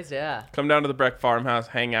Yeah. Sundays. Yeah. come down to the Breck Farmhouse,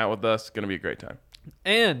 hang out with us. It's gonna be a great time.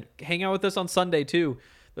 And hang out with us on Sunday too.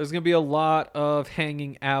 There's going to be a lot of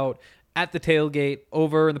hanging out at the tailgate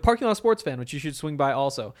over in the parking lot Sports Fan, which you should swing by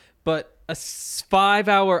also. But a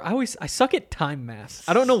 5-hour, I suck at time math.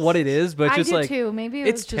 I don't know what it is, but it's I just do like too. Maybe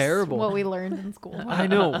it's was just terrible. what we learned in school. I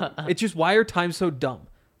know. It's just, why are times so dumb?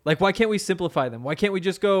 Like, why can't we simplify them? Why can't we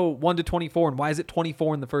just go 1 to 24? And why is it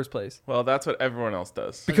 24 in the first place? Well, that's what everyone else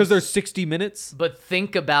does. Because there's 60 minutes? But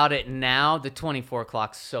think about it now. The 24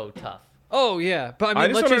 clock's so tough. Oh, yeah. But I mean, I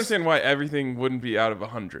just let's don't understand why everything wouldn't be out of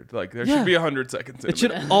 100. Like, there should be 100 seconds in It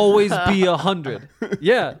should there. always be 100.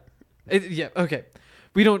 Yeah. Yeah. Okay.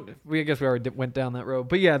 I guess we already went down that road.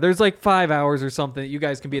 But yeah, there's like 5 hours or something that you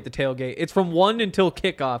guys can be at the tailgate. It's from 1 until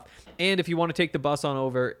kickoff. And if you want to take the bus on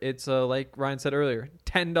over, it's like Ryan said earlier,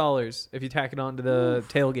 $10 if you tack it on to the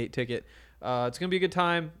tailgate ticket. It's going to be a good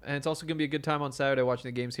time. And it's also going to be a good time on Saturday watching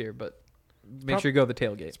the games here. But make sure you go to the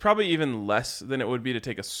tailgate. It's probably even less than it would be to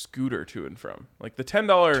take a scooter to and from. Like, the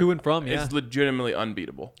 $10 To and from, yeah. is legitimately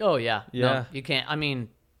unbeatable. Oh, yeah. Yeah. No, you can't. I mean,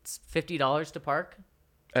 it's $50 to park.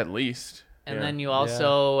 At least. And Yeah. then you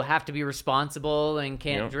also have to be responsible and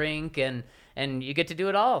can't Yep. drink. And you get to do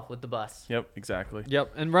it all with the bus. Yep, exactly.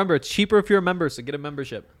 Yep. And remember, it's cheaper if you're a member, so get a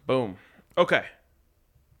membership. Boom. Okay.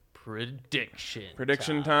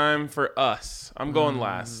 Prediction time for us. I'm going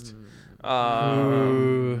last.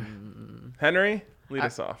 Henry, lead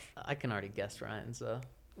us off. I can already guess Ryan, so.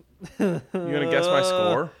 You gonna guess my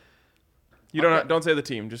score? You don't say the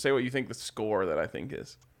team. Just say what you think the score that I think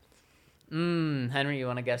is. Henry, you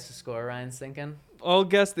want to guess the score Ryan's thinking? I'll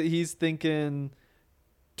guess that he's thinking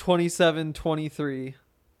 27-23.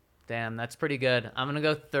 Damn, that's pretty good. I'm going to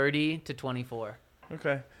go 30-24.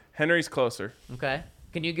 Okay. Henry's closer. Okay.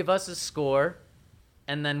 Can you give us a score,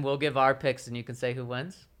 and then we'll give our picks, and you can say who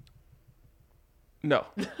wins? No.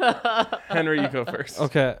 Henry, you go first.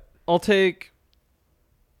 Okay. I'll take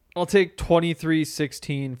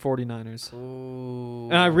 23-16 49ers. Ooh.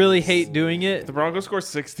 And I really hate doing it. If the Broncos score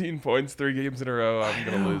 16 points 3 games in a row, I'm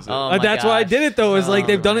gonna lose it. Oh my That's why I gosh. did it though. Is like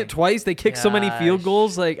they've done my it twice. They kicked so many field gosh.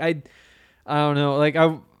 goals. Like I don't know. Like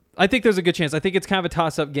I think there's a good chance. I think it's kind of a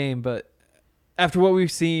toss-up game, but after what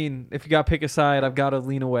we've seen, if you got to pick a side, I've got to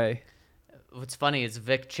lean away. What's funny is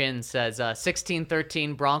Vic Chin says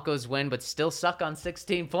 16-13 Broncos win, but still suck on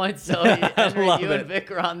 16 points. So Henry, love you and it.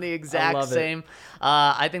 Vic are on the exact love it. same.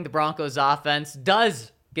 I think the Broncos offense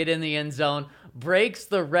does get in the end zone, breaks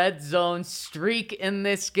the red zone streak in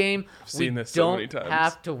this game. seen this so many don't times.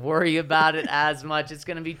 have to worry about it as much. It's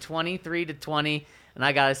going to be 23-20, and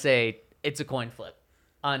I got to say, it's a coin flip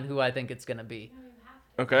on who I think it's going to be.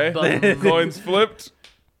 Okay. But- Coins flipped.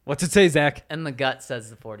 What's it say, Zach? And the gut says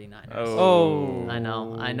the 49ers. Oh. I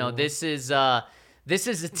know. This is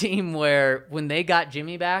a team where when they got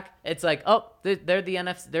Jimmy back, it's like, oh, they're the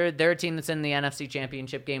NFC. They're a team that's in the NFC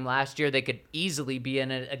Championship game last year. They could easily be in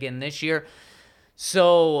it again this year.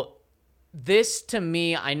 So this, to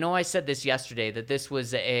me, I know I said this yesterday that this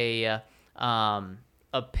was a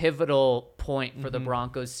pivotal point for the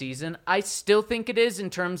Broncos season. I still think it is in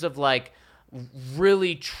terms of like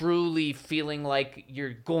really truly feeling like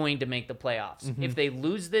you're going to make the playoffs. If they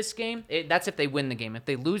lose this game, that's if they win the game. If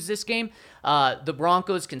they lose this game, the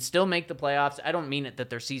Broncos can still make the playoffs. I don't mean it that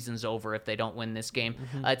their season's over if they don't win this game.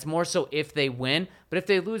 It's more so if they win. But if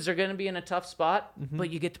they lose, they're going to be in a tough spot. But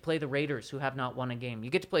you get to play the Raiders, who have not won a game. You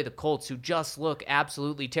get to play the Colts, who just look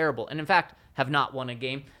absolutely terrible. And in fact, have not won a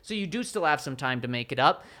game. So you do still have some time to make it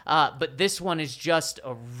up. But this one is just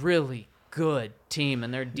a really good team,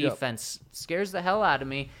 and their defense scares the hell out of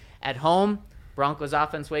me. At home, Broncos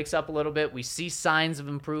offense wakes up a little bit. We see signs of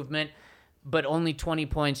improvement, but only 20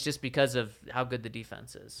 points just because of how good the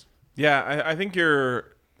defense is. Yeah, I think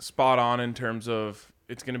you're spot on in terms of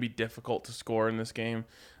it's going to be difficult to score in this game.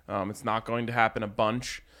 It's not going to happen a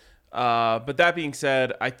bunch. But that being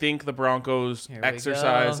said, I think the Broncos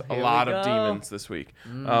exercise a lot of demons this week,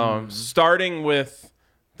 starting with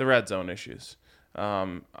the red zone issues.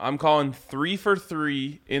 I'm calling 3 for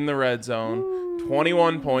 3 in the red zone,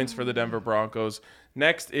 21 points for the Denver Broncos.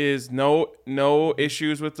 Next is no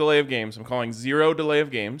issues with delay of games. I'm calling 0 delay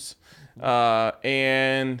of games.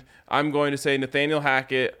 And I'm going to say Nathaniel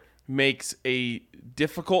Hackett makes a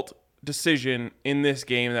difficult decision in this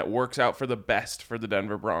game that works out for the best for the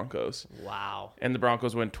Denver Broncos. Wow. And the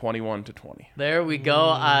Broncos win 21-20. There we go.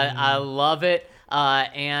 I love it.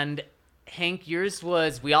 And Hank, yours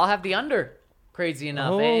was, we all have the under. Crazy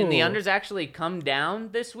enough. And the under's actually come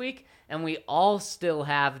down this week, and we all still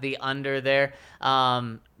have the under there.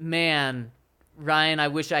 Man, Ryan, I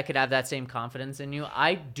wish I could have that same confidence in you.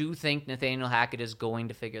 I do think Nathaniel Hackett is going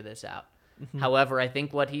to figure this out. However, I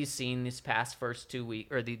think what he's seen these first 2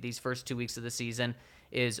 weeks of the season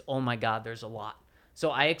is, oh my God, there's a lot.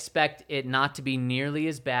 So I expect it not to be nearly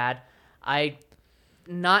as bad.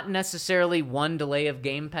 Not necessarily one delay of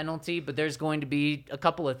game penalty, but there's going to be a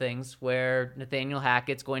couple of things where Nathaniel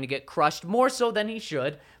Hackett's going to get crushed more so than he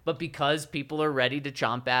should, but because people are ready to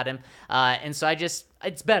chomp at him. And so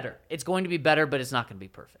it's better. It's going to be better, but it's not going to be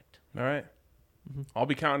perfect. All right. I'll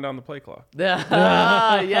be counting down the play clock.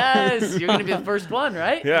 Yes, you're going to be the first one,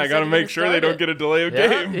 right? Yeah, I got to make sure they don't get a delay of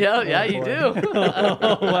game. Yeah, you do.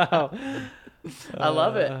 Oh, wow. I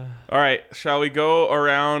love it. All right, shall we go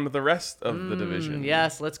around the rest of the division?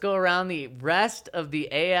 Yes, let's go around the rest of the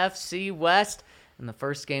AFC West. In the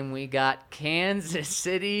first game, we got Kansas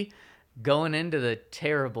City going into the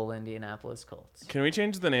terrible Indianapolis Colts. Can we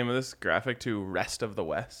change the name of this graphic to Rest of the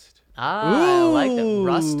West? I like that.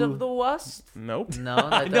 Rust of the West? Nope. No,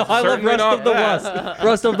 that No, I love Certainly Rust not of the that. West.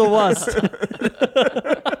 Rust of the West.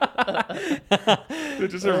 It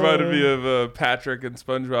just reminded me of Patrick and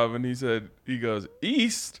SpongeBob, and he goes,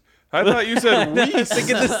 East? I thought you said West.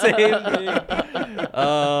 Thinking the same thing.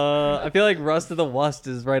 I feel like Rust of the West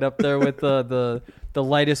is right up there with the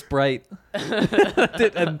lightest bright.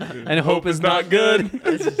 and hope is not good.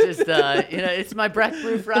 It's just, it's my Breck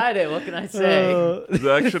Brew Friday. What can I say?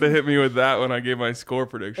 Zach should have hit me with that when I gave my score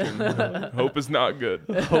prediction. Hope is not good.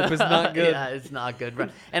 Hope is not good. Yeah, it's not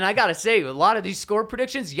good. And I got to say, a lot of these score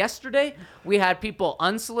predictions yesterday, we had people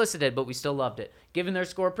unsolicited, but we still loved it. Given their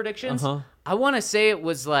score predictions, I want to say it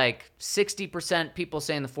was like 60% people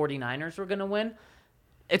saying the 49ers were going to win.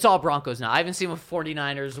 It's all Broncos now. I haven't seen a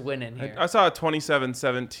 49ers win in here. I saw a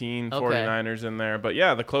 27-17 49ers in there. But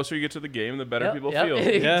yeah, the closer you get to the game, the better people feel.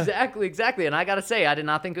 Exactly. And I got to say, I did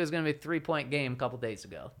not think it was going to be a 3-point game a couple days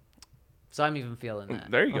ago. So I'm even feeling that.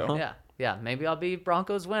 There you go. Yeah. Maybe I'll be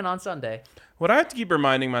Broncos win on Sunday. What I have to keep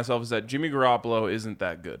reminding myself is that Jimmy Garoppolo isn't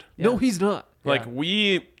that good. No, he's not. Like,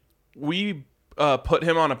 we put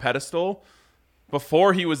him on a pedestal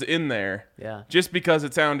before he was in there, just because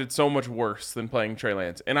it sounded so much worse than playing Trey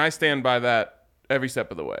Lance. And I stand by that every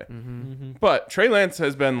step of the way. But Trey Lance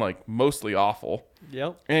has been, like, mostly awful.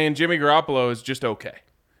 Yep. And Jimmy Garoppolo is just okay.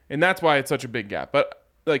 And that's why it's such a big gap. But,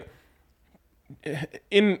 like,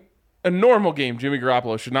 in a normal game, Jimmy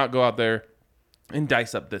Garoppolo should not go out there and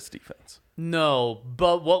dice up this defense. No,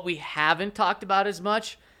 but what we haven't talked about as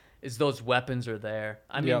much is those weapons are there.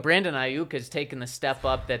 I mean, Brandon Ayuk has taken the step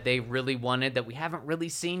up that they really wanted that we haven't really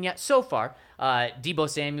seen yet so far. Deebo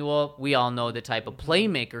Samuel, we all know the type of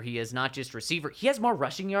playmaker he is, not just receiver. He has more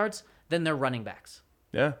rushing yards than their running backs.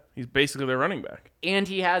 Yeah, he's basically their running back. And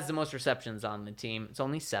he has the most receptions on the team. It's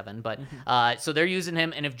only 7, but so they're using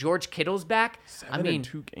him. And if George Kittle's back, 7 in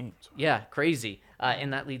 2 games. Yeah, crazy.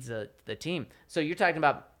 And that leads the team. So you're talking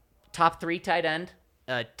about top 3 tight end,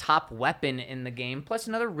 top weapon in the game, plus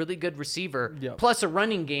another really good receiver, plus a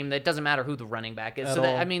running game that doesn't matter who the running back is.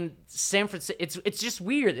 San Francisco, it's just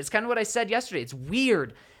weird. It's kind of what I said yesterday. It's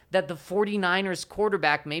weird that the 49ers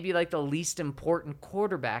quarterback may be like the least important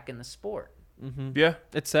quarterback in the sport. Mm-hmm. Yeah.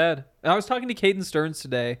 It's sad. I was talking to Caden Stearns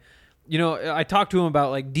today. You know, I talked to him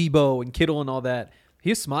about like Debo and Kittle and all that.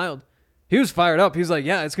 He smiled. He was fired up. He was like,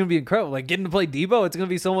 yeah, it's going to be incredible. Like getting to play Debo, it's going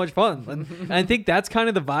to be so much fun. And I think that's kind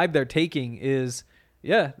of the vibe they're taking is,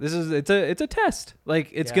 yeah, it's a test. Like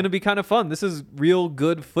it's going to be kind of fun. This is real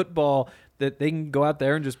good football that they can go out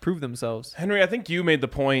there and just prove themselves. Henry, I think you made the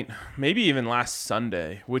point maybe even last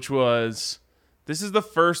Sunday, which was this is the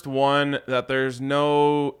first one that there's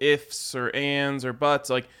no ifs or ands or buts.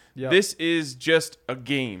 Like this is just a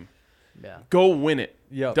game. Yeah. Go win it.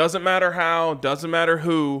 Yep. Doesn't matter how, doesn't matter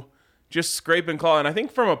who, just scrape and claw. And I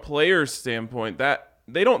think from a player's standpoint, that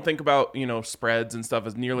they don't think about, spreads and stuff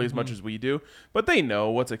as nearly as much as we do, but they know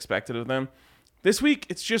what's expected of them. This week,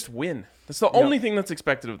 it's just win. That's the only thing that's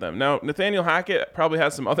expected of them. Now, Nathaniel Hackett probably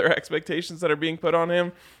has some other expectations that are being put on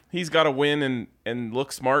him. He's got to win and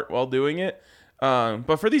look smart while doing it.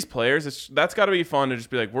 But for these players, that's got to be fun to just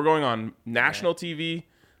be like, we're going on national TV,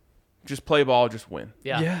 just play ball, just win.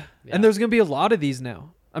 Yeah. And there's going to be a lot of these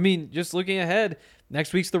now. I mean, just looking ahead,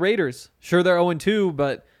 next week's the Raiders. Sure, they're 0-2,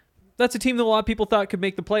 but that's a team that a lot of people thought could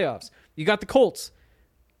make the playoffs. You got the Colts.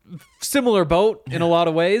 Similar boat in a lot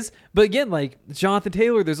of ways. But again, like Jonathan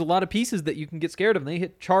Taylor, there's a lot of pieces that you can get scared of. And they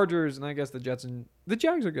hit Chargers, and I guess the Jets and the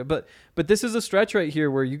Jags are good. But this is a stretch right here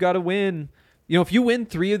where you got to win. If you win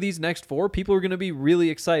 3 of these next 4, people are going to be really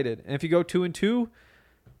excited. And if you go 2-2,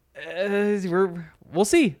 we'll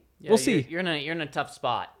see. Yeah, we'll see. You're in a tough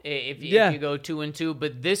spot if you go 2-2,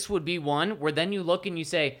 but this would be one where then you look and you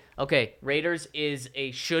say, okay, Raiders is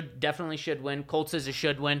definitely should win. Colts is a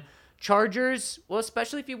should win. Chargers, well,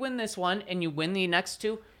 especially if you win this one and you win the next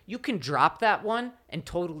 2, you can drop that one and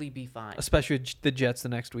totally be fine. Especially the Jets the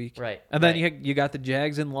next week. Right. And then you got the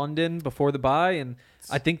Jags in London before the bye, and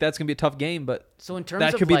I think that's going to be a tough game, but so in terms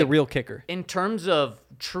that of could be the real kicker. In terms of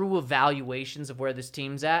true evaluations of where this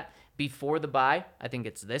team's at before the bye, I think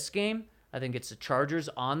it's this game. I think it's the Chargers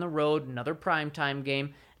on the road, another primetime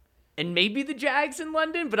game, and maybe the Jags in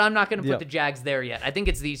London, but I'm not going to put the Jags there yet. I think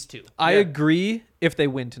it's these 2. I agree if they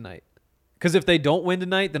win tonight. Because if they don't win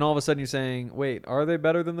tonight, then all of a sudden you're saying, wait, are they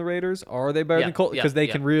better than the Raiders? Are they better than Colts? Because they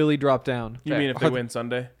can really drop down. You mean if they win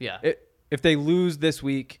Sunday? Yeah. If they lose this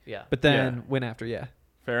week, but then Yeah. win after,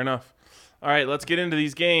 Fair enough. All right, let's get into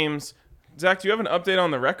these games. Zach, do you have an update on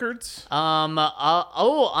the records? On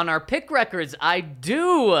our pick records, I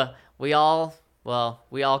do. We all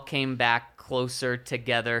came back closer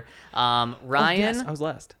together. Ryan, yes, I was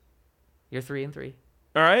last. You're 3-3.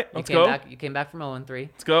 All right, let's go. You came back from 0-3.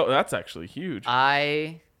 Let's go. That's actually huge.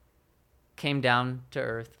 I came down to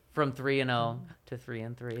earth from 3-0 to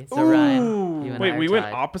 3-3. So Ryan, you and I Wait, are we went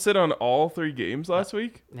tied. opposite on all 3 games last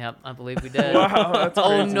week? Yep, I believe we did. Wow, that's crazy.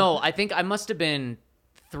 Oh no, I think I must have been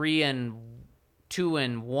 3-2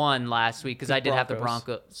 and 1 last week because I did have the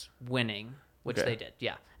Broncos winning, which they did.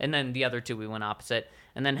 Yeah, and then the other 2 we went opposite.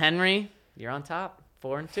 And then Henry, you're on top.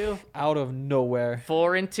 4-2. Out of nowhere.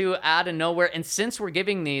 4-2 out of nowhere. And since we're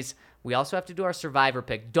giving these, we also have to do our Survivor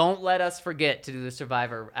pick. Don't let us forget to do the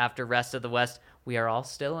Survivor after Rest of the West. We are all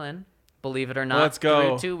still in. Believe it or not. Let's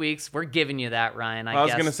go. Through 2 weeks. We're giving you that, Ryan. I was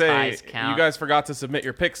guess going to say, ties count. you guys forgot to submit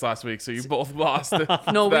your picks last week, so you both lost.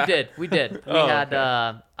 No, we did. We did. We had.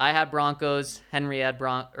 Okay. I had Broncos. Henry had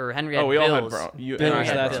Henry had we Bills. all had Broncos. Henry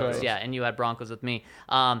had that's Bills. right. Yeah, and you had Broncos with me.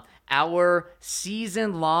 Our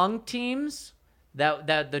season-long teams.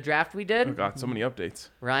 That the draft we did. Oh, God, so many updates.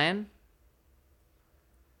 Ryan,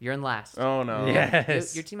 you're in last. Oh, no.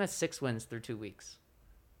 Yes. Your team has 6 wins through 2 weeks.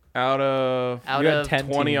 Out of You had 10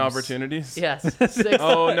 20 teams. opportunities? Yes. 6.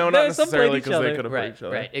 Oh, no, not Yeah, some played necessarily each because they other. could have played Right, each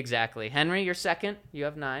other. right, exactly. Henry, you're second. You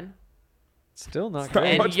have 9. Still not not great.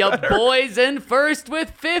 And much your better. boys in first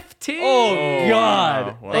with 15. Oh,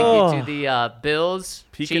 God. Wow. Thank you to the Bills,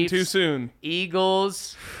 Peaking Chiefs, too soon.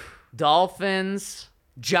 Eagles, Dolphins,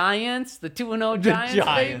 Giants, the 2-0 Giants,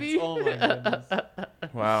 baby. Oh, my goodness.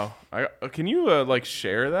 Wow. Can you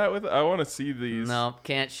share that with? I want to see these. No,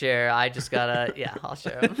 can't share. I just gotta. Yeah, I'll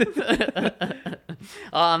share them.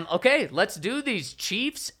 Okay, let's do these.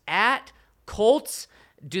 Chiefs at Colts.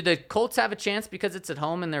 Do the Colts have a chance because it's at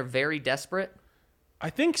home and they're very desperate?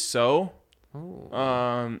 I think so.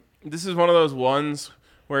 This is one of those ones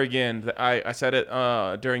where, again, I said it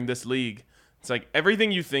during this league It's like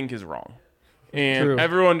everything you think is wrong. And True.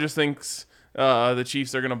 everyone just thinks the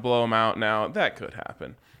Chiefs are going to blow them out now. That could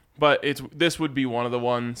happen. But this would be one of the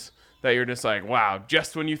ones that you're just like, wow,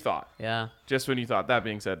 just when you thought. Yeah. Just when you thought. That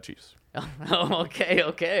being said, Chiefs. Oh,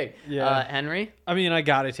 okay. Yeah. Henry? I mean, I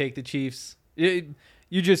got to take the Chiefs.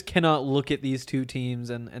 You just cannot look at these two teams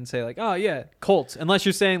and say, like, oh, yeah, Colts. Unless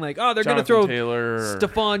you're saying, like, oh, they're going to throw Taylor.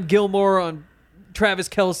 Stephon Gilmore on Travis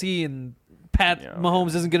Kelce and Pat Mahomes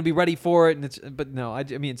isn't going to be ready for it. But no, I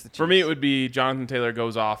mean, it's the Chiefs. For me, it would be Jonathan Taylor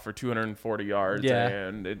goes off for 240 yards, Yeah.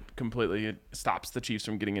 and it completely stops the Chiefs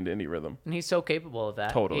from getting into any rhythm. And he's so capable of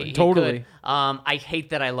that. Totally. He Totally. could. I hate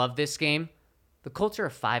that I love this game. The Colts are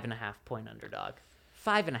a 5.5-point underdog.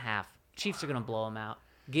 5.5. Chiefs are going to blow them out.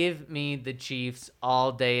 Give me the Chiefs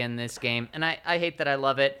all day in this game. And I hate that I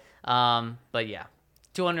love it. But yeah,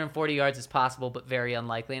 240 yards is possible, but very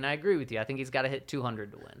unlikely. And I agree with you. I think he's got to hit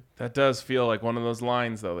 200 to win. That does feel like one of those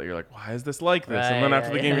lines, though, that you're like, why is this like this? Right, And then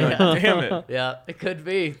after the game, yeah. you're like, damn it. Yeah, it could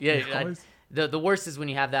be. Yeah. The worst is when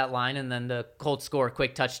you have that line and then the Colts score a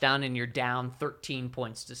quick touchdown and you're down 13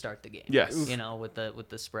 points to start the game. Yes. You know, with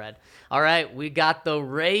the spread. All right, we got the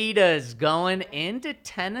Raiders going into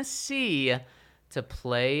Tennessee to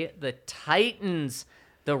play the Titans.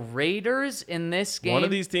 The Raiders in this game. One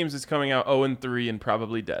of these teams is coming out 0-3 and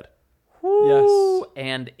probably dead. Yes.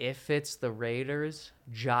 And if it's the Raiders,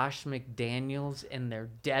 Josh McDaniels, and they're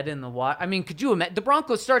dead in the water. I mean, could you imagine? The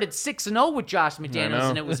Broncos started 6-0 with Josh McDaniels,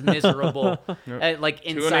 and it was miserable, like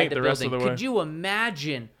inside the the rest building. of the way. Could you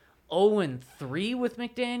imagine 0-3 with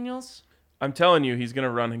McDaniels? I'm telling you, he's going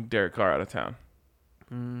to run Derek Carr out of town.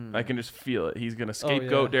 I can just feel it. He's going to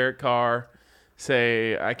scapegoat Derek Carr,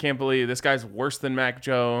 say, I can't believe this guy's worse than Mac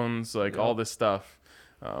Jones, like all this stuff.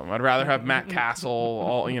 I'd rather have Matt Castle,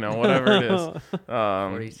 whatever it is.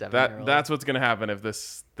 47-year-old. That's what's going to happen if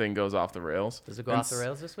this thing goes off the rails. Does it go off the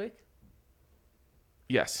rails this week?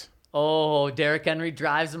 Yes. Oh, Derrick Henry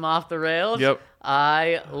drives him off the rails? Yep.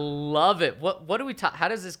 I love it. What do we talk? How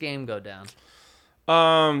does this game go down?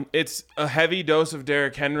 It's a heavy dose of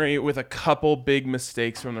Derrick Henry with a couple big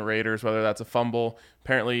mistakes from the Raiders, whether that's a fumble.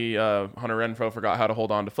 Apparently, Hunter Renfrow forgot how to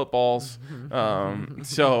hold on to footballs.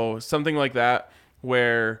 So something like that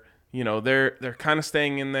where, they're kind of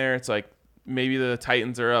staying in there. It's like maybe the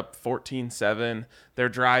Titans are up 14-7. They're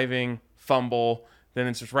driving, fumble. Then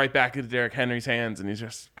it's just right back into Derrick Henry's hands, and he's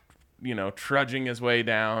just, trudging his way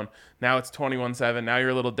down. Now it's 21-7. Now you're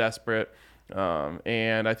a little desperate.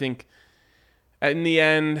 And I think in the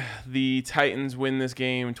end, the Titans win this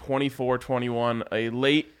game 24-21. A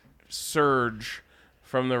late surge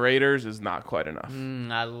from the Raiders is not quite enough.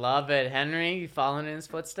 I love it. Henry, you following in his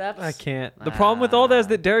footsteps? I can't. The problem with all that is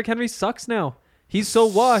that Derrick Henry sucks now. He's so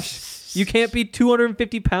washed. You can't be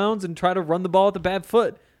 250 pounds and try to run the ball with a bad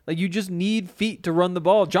foot. Like, you just need feet to run the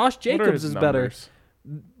ball. Josh Jacobs is better.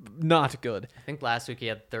 Not good. I think last week he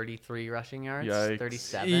had 33 rushing yards. Yikes.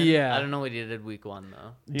 37. Yeah. I don't know what he did week 1,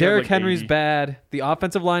 though. Derrick like Henry's 80. bad. The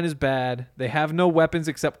offensive line is bad. They have no weapons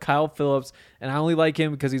except Kyle Phillips, and I only like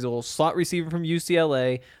him because he's a little slot receiver from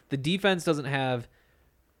UCLA. The defense doesn't have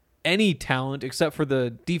any talent except for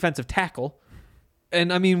the defensive tackle.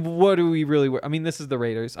 And, I mean, what do we really... I mean, this is the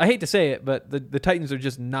Raiders. I hate to say it, but the Titans are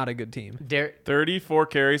just not a good team. 34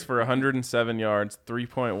 carries for 107 yards,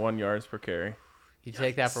 3.1 yards per carry. You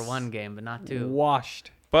take that for one game, but not two.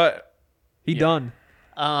 Washed. But He done.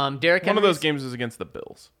 Derrick one of those Henry's- games is against the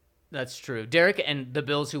Bills. That's true. Derrick and the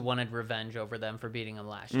Bills who wanted revenge over them for beating them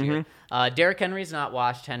last year. Derrick Henry's not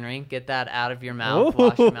washed, Henry. Get that out of your mouth.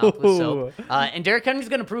 Wash your mouth with soap. And Derrick Henry's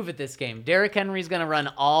going to prove it this game. Derrick Henry's going to run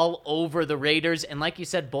all over the Raiders. And like you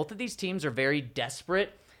said, both of these teams are very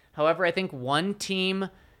desperate. However, I think one team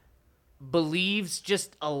believes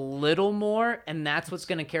just a little more, and that's what's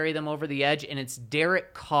going to carry them over the edge, and it's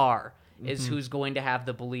Derek Carr is who's going to have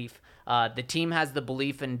the belief. The team has the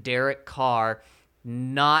belief in Derek Carr,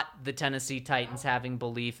 not the Tennessee Titans having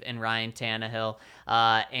belief in Ryan Tannehill.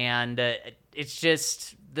 And it's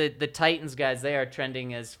just the Titans, guys, they are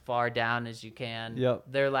trending as far down as you can. Yep.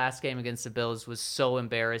 Their last game against the Bills was so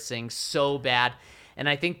embarrassing, so bad. And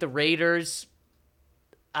I think the Raiders...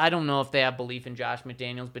 I don't know if they have belief in Josh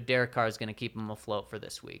McDaniels, but Derek Carr is going to keep them afloat for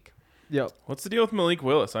this week. Yep. What's the deal with Malik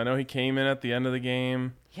Willis? I know he came in at the end of the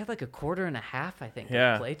game. He had like a quarter and a half, I think,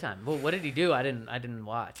 Yeah. of playtime. Well, what did he do? I didn't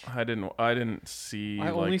watch. I didn't see.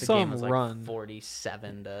 I only The saw game him was like run.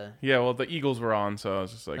 47 to... Yeah, well, the Eagles were on, so I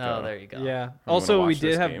was just like, Oh, there you go. Yeah. gonna Also, we watch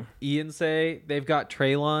did this have game. Ian say they've got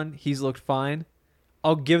Traylon. He's looked fine.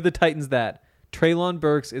 I'll give the Titans that. Traylon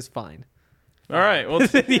Burks is fine. All right, well,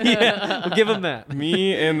 Yeah, I'll give him that.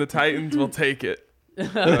 me and the Titans will take it. I'm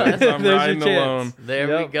There's your riding chance. alone. There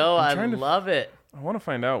we Yep. go. I trying to- love it. I want to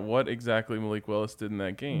find out what exactly Malik Willis did in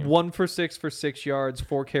that game. 1 for 6 for 6 yards,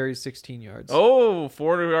 4 carries, 16 yards. Oh,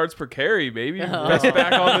 4 yards per carry, baby. Best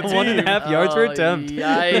back on the team. 1.5 yards per attempt.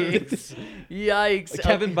 Yikes. Yikes.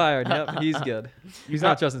 Kevin Byard, yep, he's good. He's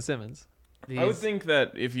not Justin Simmons. I would think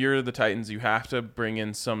that if you're the Titans, you have to bring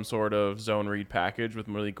in some sort of zone read package with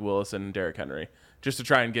Malik Willis and Derrick Henry just to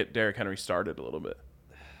try and get Derrick Henry started a little bit.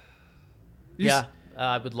 Yeah,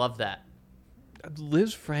 I would love that.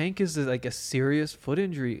 Liz Frank is like a serious foot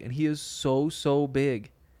injury, and he is so big.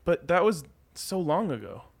 But that was so long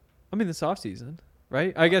ago. I mean, this offseason,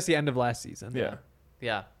 right? I guess the end of last season. Yeah.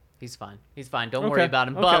 Yeah, he's fine. He's fine. Don't worry about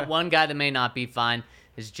him. But one guy that may not be fine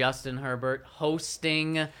is Justin Herbert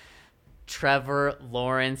hosting Trevor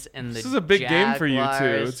Lawrence and the This is a big game for you, too.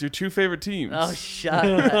 Jaguars. It's your 2 favorite teams. Oh, shut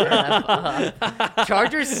up.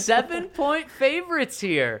 Chargers 7-point favorites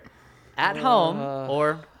here. At home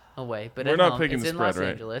or away. But we're at not home. picking It's the in spread, Los right?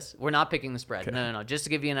 Angeles. We're not picking the spread. Okay. No. Just to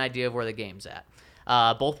give you an idea of where the game's at.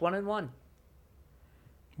 Both 1-1.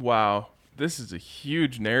 Wow. This is a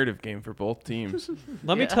huge narrative game for both teams.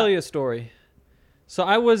 Let me tell you a story. So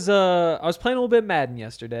I was playing a little bit Madden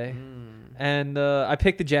yesterday, and I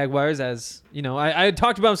picked the Jaguars as, you know, I had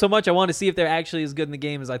talked about them so much I wanted to see if they're actually as good in the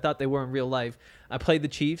game as I thought they were in real life. I played the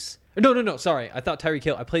Chiefs. No, sorry. I thought Tyreek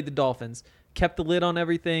Hill. I played the Dolphins. Kept the lid on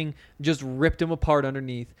everything, just ripped them apart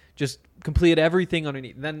underneath, just completed everything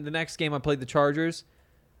underneath. Then the next game I played the Chargers.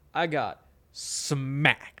 I got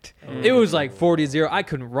smacked. It was like 40-0. I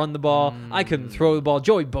couldn't run the ball. I couldn't throw the ball.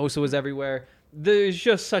 Joey Bosa was everywhere. There's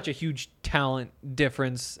just such a huge talent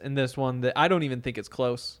difference in this one that I don't even think it's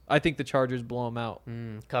close. I think the Chargers blow them out.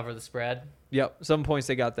 Cover the spread. Yep, 7 points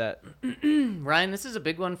they got that. Ryan, this is a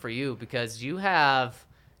big one for you because you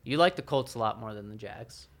like the Colts a lot more than the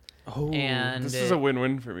Jags. Oh, And This is a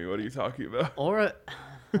win-win for me. What are you talking about?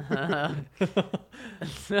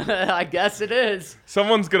 I guess it is.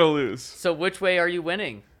 Someone's going to lose. So which way are you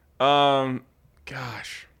winning?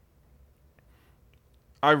 Gosh.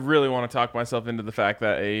 I really want to talk myself into the fact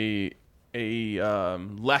that a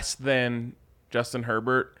less than Justin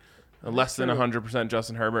Herbert, less than 100%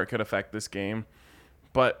 Justin Herbert could affect this game.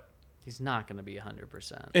 But He's not going to be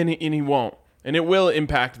 100%. and he won't. And it will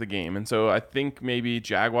impact the game. And so I think maybe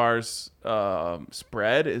Jaguars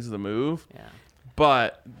spread is the move. Yeah.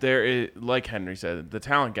 But there is, like Henry said, the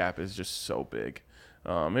talent gap is just so big. It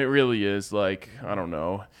really is. Like, I don't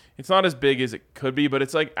know. It's not as big as it could be, but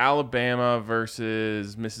it's like Alabama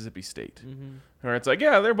versus Mississippi State. Where it's like,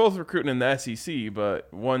 yeah, they're both recruiting in the SEC,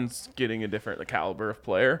 but one's getting a different caliber of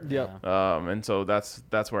player. Yep. And so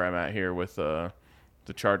that's where I'm at here with the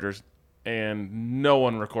Chargers. And no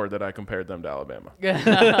one recorded that I compared them to Alabama.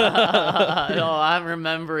 No, I'm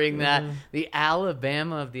remembering that. The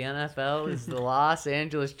Alabama of the NFL is the Los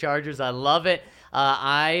Angeles Chargers. I love it.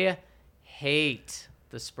 I hate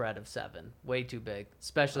the spread of 7. Way too big,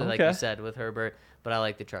 especially like you said with Herbert. But I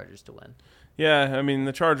like the Chargers to win. Yeah, I mean,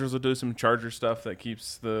 the Chargers will do some Charger stuff that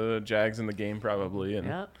keeps the Jags in the game probably.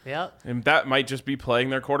 And, Yep. and that might just be playing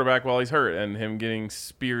their quarterback while he's hurt and him getting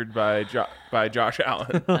speared by Josh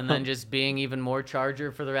Allen. And then just being even more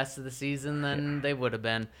Charger for the rest of the season than they would have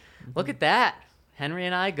been. Look at that. Henry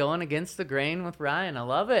and I going against the grain with Ryan. I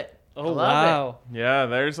love it. Oh, wow. Yeah,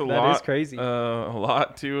 there's a That lot. is crazy. A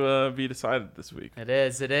lot to be decided this week. It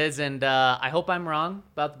is. And I hope I'm wrong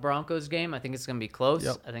about the Broncos game. I think it's going to be close.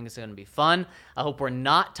 Yep. I think it's going to be fun. I hope we're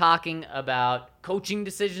not talking about coaching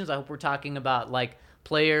decisions. I hope we're talking about, like,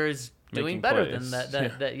 players doing Making better plays.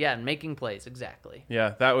 than that. Yeah, making plays. Exactly.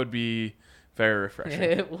 Yeah, that would be very refreshing.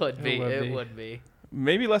 It would be.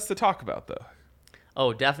 Maybe less to talk about, though.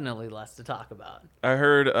 Oh, definitely less to talk about. I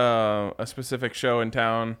heard a specific show in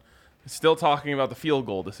town still talking about the field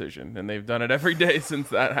goal decision, and they've done it every day since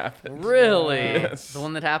that happened. Really? Yes. The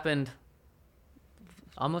one that happened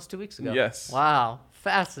almost 2 weeks ago. Yes. Wow.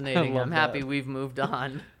 Fascinating. love I'm happy that. we've moved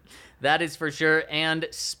on. That is for sure. And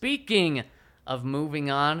speaking of moving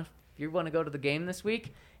on, if you want to go to the game this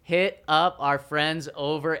week, hit up our friends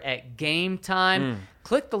over at Game Time.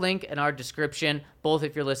 Click the link in our description, both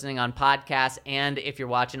if you're listening on podcasts and if you're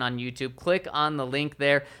watching on YouTube. Click on the link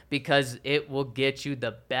there because it will get you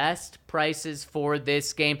the best prices for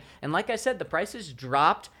this game. And like I said, the prices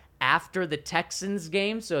dropped after the Texans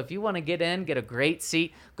game. So if you want to get in, get a great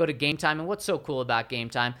seat, go to Game Time. And what's so cool about Game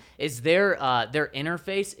Time is their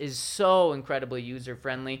interface is so incredibly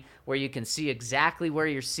user-friendly, where where you can see exactly where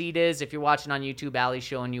your seat is. If you're watching on YouTube, Allie's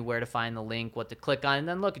showing you where to find the link, what to click on. And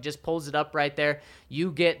then look, it just pulls it up right there. You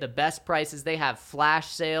get the best prices. They have flash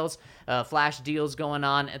sales, flash deals going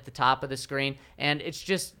on at the top of the screen. And it's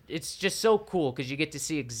just so cool because you get to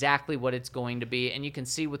see exactly what it's going to be. And you can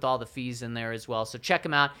see with all the fees in there as well. So check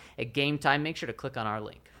them out at Game Time. Make sure to click on our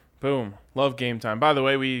link. Boom. Love Game Time. By the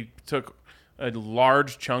way, we took a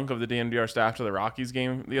large chunk of the DNVR staff to the Rockies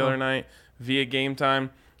game the other night via Game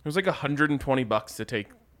Time. It was like $120 to take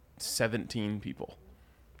 17 people.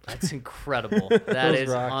 That's incredible. That is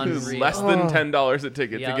Rockies. It was unreal. less than $10 a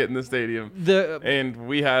ticket to Yep. get in the stadium. And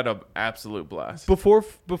we had an absolute blast. Before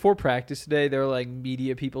practice today, there were like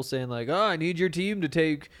media people saying like, "Oh, I need your team to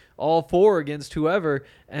take all 4 against whoever,"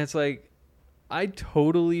 and it's like, I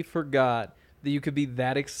totally forgot that you could be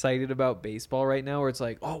that excited about baseball right now, where it's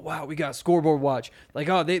like, oh wow, we got scoreboard watch. Like,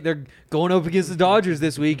 oh, they're going up against the Dodgers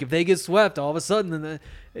this week. If they get swept, all of a sudden, then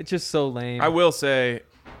it's just so lame. I will say,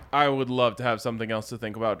 I would love to have something else to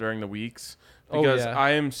think about during the weeks because yeah.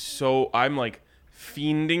 I'm like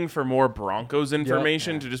fiending for more Broncos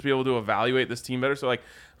information to just be able to evaluate this team better. So like,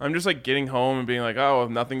 I'm just like getting home and being like, oh,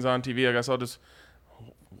 if nothing's on TV, I guess I'll just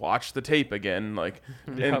watch the tape again. Like,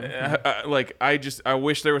 and I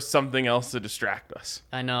wish there was something else to distract us.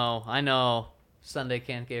 I know. Sunday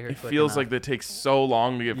can't get here It quick feels enough. like it takes so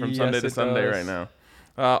long to get from Yes, Sunday to it Sunday does. right now.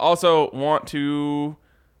 Also, want to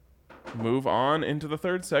move on into the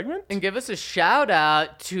third segment? And give us a shout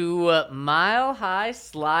out to Mile High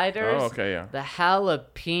Sliders. Oh, okay, yeah. The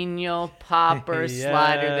jalapeno popper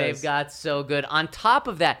slider Yes. they've got so good. On top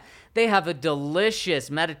of that, they have a delicious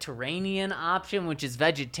Mediterranean option, which is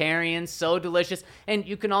vegetarian, so delicious. And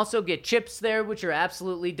you can also get chips there, which are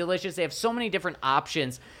absolutely delicious. They have so many different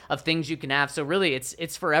options of things you can have. So really,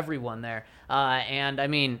 it's for everyone there. And I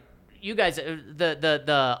mean, you guys,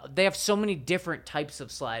 they have so many different types of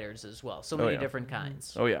sliders as well. So many yeah. different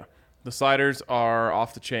kinds. Oh, yeah. The sliders are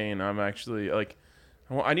off the chain. I'm actually, like,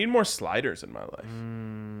 I need more sliders in my life.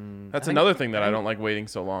 That's another thing that I don't like waiting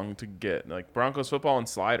so long to get. Like, Broncos football and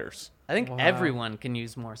sliders. I think everyone can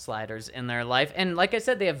use more sliders in their life. And like I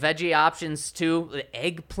said, they have veggie options too. The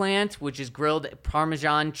eggplant, which is grilled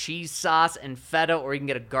Parmesan cheese sauce and feta, or you can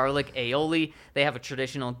get a garlic aioli. They have a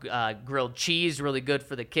traditional grilled cheese, really good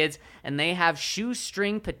for the kids. And they have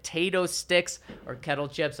shoestring potato sticks or kettle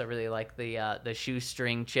chips. I really like the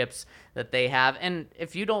shoestring chips that they have. And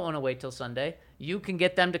if you don't want to wait till Sunday, you can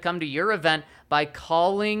get them to come to your event by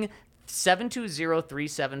calling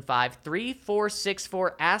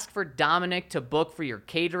 720-375-3464. Ask for Dominic to book for your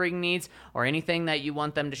catering needs or anything that you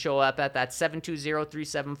want them to show up at. That's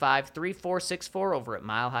 720-375-3464 over at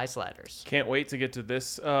Mile High Sliders. Can't wait to get to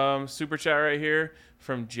this super chat right here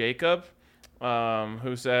from Jacob,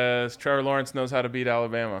 who says, Trevor Lawrence knows how to beat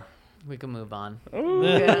Alabama. We can move on. That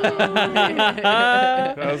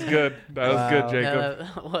was good. That was good, Jacob.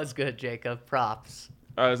 That was good, Jacob. Props.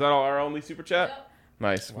 Is that our only super chat? Yep.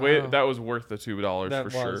 Nice. Wow. Wait, that was worth the $2 That for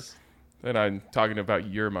sure. was. And I'm talking about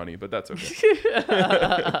your money, but that's okay. All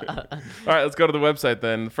right, let's go to the website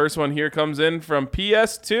then. The first one here comes in from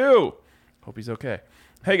PS2. Hope he's okay.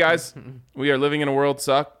 Hey guys, we are living in a world of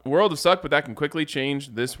suck, but that can quickly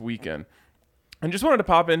change this weekend. I just wanted to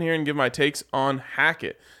pop in here and give my takes on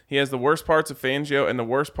Hackett. He has the worst parts of Fangio and the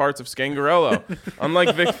worst parts of Scangarello.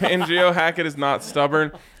 Unlike Vic Fangio, Hackett is not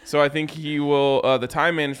stubborn, so I think he will. The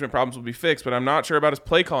time management problems will be fixed, but I'm not sure about his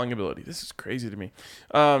play calling ability. This is crazy to me.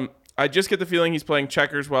 I just get the feeling he's playing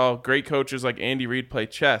checkers while great coaches like Andy Reid play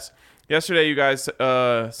chess. Yesterday, you guys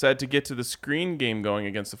said to get to the screen game going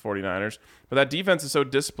against the 49ers, but that defense is so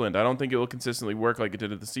disciplined. I don't think it will consistently work like it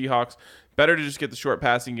did at the Seahawks. Better to just get the short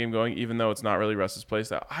passing game going, even though it's not really Russ's play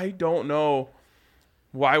style. I don't know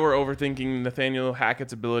why we're overthinking Nathaniel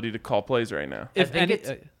Hackett's ability to call plays right now. If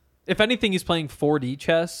anything, he's playing 4D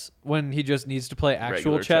chess when he just needs to play actual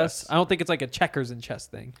Regular chess. chess. I don't think it's like a checkers and chess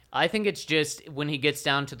thing. I think it's just when he gets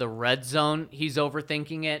down to the red zone, he's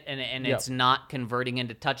overthinking it, and Yep. it's not converting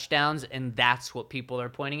into touchdowns, and that's what people are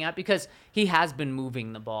pointing at because he has been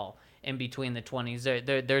moving the ball in between the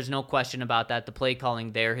 20s. There's no question about that. The play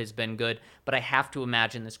calling there has been good, but I have to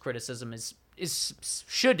imagine this criticism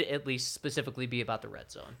should at least specifically be about the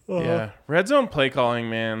red zone. Yeah. Red zone play calling,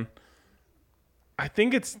 man. I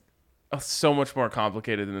think it's so much more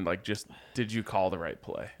complicated than like just did you call the right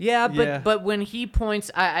play? Yeah, Yeah. but when he points,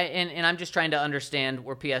 and I'm just trying to understand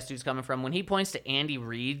where PS2's coming from. When he points to Andy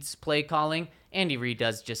Reid's play calling, Andy Reid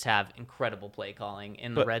does just have incredible play calling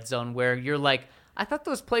in the red zone where you're like, I thought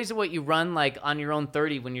those plays are what you run like on your own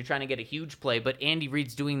 30 when you're trying to get a huge play, but Andy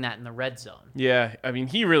Reid's doing that in the red zone. Yeah, I mean,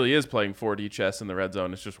 he really is playing 4D chess in the red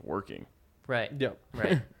zone. It's just working. Right. Yep.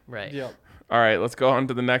 Right. Yep. All right, let's go on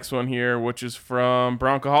to the next one here, which is from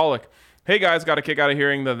Broncaholic. Hey guys, got a kick out of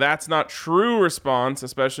hearing the "that's not true" response,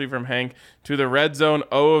 especially from Hank, to the red zone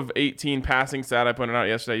 0 of 18 passing stat I pointed out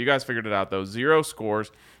yesterday. You guys figured it out, though. 0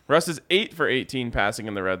 scores. Russ is 8 for 18 passing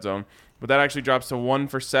in the red zone, but that actually drops to 1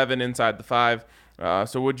 for 7 inside the 5.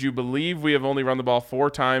 So would you believe we have only run the ball 4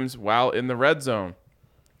 times while in the red zone?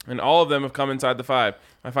 And all of them have come inside the 5.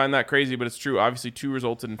 I find that crazy, but it's true. Obviously, 2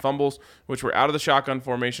 resulted in fumbles, which were out of the shotgun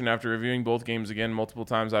formation after reviewing both games again multiple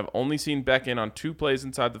times. I've only seen Beck in on 2 plays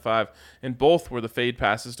inside the 5, and both were the fade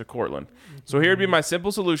passes to Cortland. So here would be my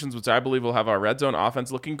simple solutions, which I believe will have our red zone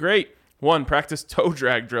offense looking great. 1, practice toe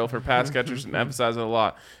drag drill for pass catchers and emphasize it a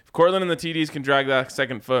lot. If Cortland and the TDs can drag that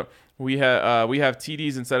second foot, we have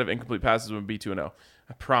TDs instead of incomplete passes would be 2-0.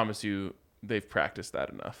 I promise you, they've practiced that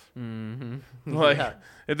enough. Mm-hmm.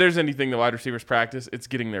 If there's anything the wide receivers practice, it's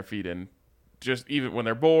getting their feet in. Just even when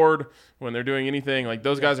they're bored, when they're doing anything, like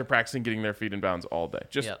those guys are practicing getting their feet in bounds all day.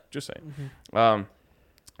 Just saying. Mm-hmm.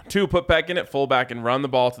 2, put Peck in at fullback and run the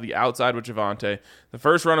ball to the outside with Javonte. The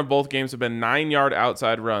first run of both games have been 9-yard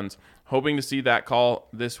outside runs. Hoping to see that call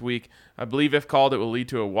this week. I believe if called, it will lead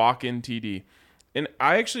to a walk-in TD. And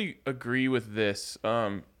I actually agree with this.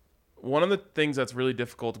 One of the things that's really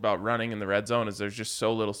difficult about running in the red zone is there's just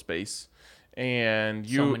so little space. And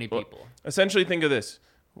so many people. Essentially, think of this.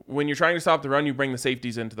 When you're trying to stop the run, you bring the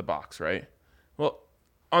safeties into the box, right? Well,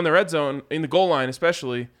 on the red zone, in the goal line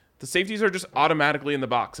especially, the safeties are just automatically in the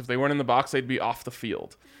box. If they weren't in the box, they'd be off the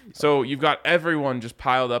field. So you've got everyone just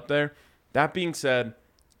piled up there. That being said,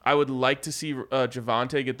 I would like to see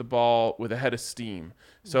Javonte get the ball with a head of steam.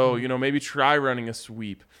 So, maybe try running a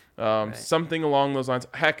sweep, something along those lines.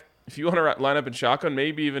 Heck, if you want to line up in shotgun,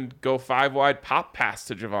 maybe even go 5 wide, pop pass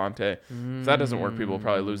to Javonte. If that doesn't work, people will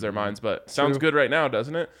probably lose their minds, but sounds good right now,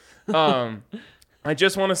 doesn't it? I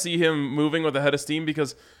just want to see him moving with a head of steam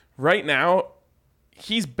because right now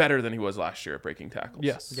he's better than he was last year at breaking tackles.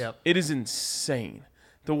 Yes. Yep. It is insane.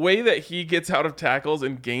 The way that he gets out of tackles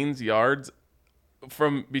and gains yards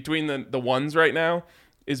from between the ones right now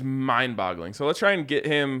is mind-boggling. So let's try and get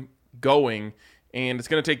him going, and it's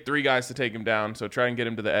going to take 3 guys to take him down, so try and get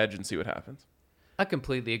him to the edge and see what happens. I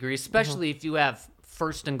completely agree, especially if you have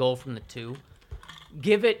 1st and goal from the 2.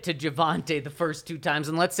 Give it to Javonte the first 2 times,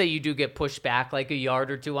 and let's say you do get pushed back like a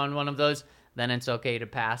yard or 2 on one of those, then it's okay to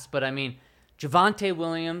pass. But, I mean, Javonte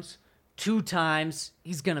Williams, 2 times,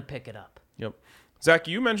 he's going to pick it up. Yep. Zach,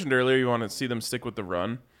 you mentioned earlier you want to see them stick with the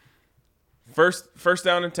run. First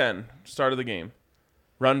down and 10, start of the game.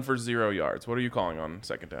 Run for 0 yards. What are you calling on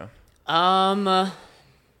 2nd down?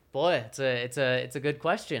 Boy, it's a good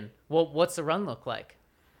question. Well, what's the run look like?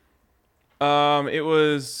 It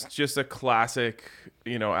was just a classic,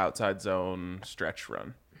 outside zone stretch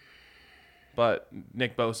run. But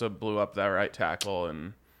Nick Bosa blew up that right tackle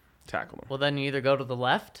and tackled him. Well, then you either go to the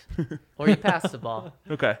left or you pass the ball.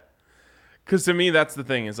 Okay. Because to me, that's the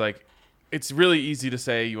thing is like, it's really easy to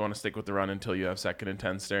say you want to stick with the run until you have 2nd and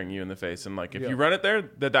 10 staring you in the face. And like, if you run it there,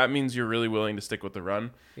 that means you're really willing to stick with the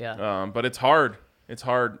run. Yeah. But it's hard. It's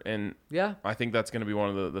hard. And yeah, I think that's going to be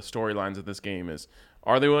one of the storylines of this game is,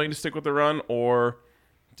 are they willing to stick with the run or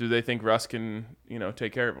do they think Russ can,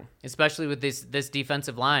 take care of them? Especially with this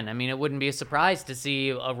defensive line. I mean, it wouldn't be a surprise to see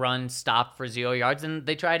a run stopped for 0 yards, and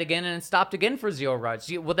they tried again and it stopped again for 0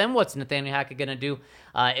 yards. Well, then what's Nathaniel Hackett going to do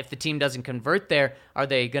if the team doesn't convert there? Are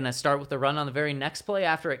they going to start with the run on the very next play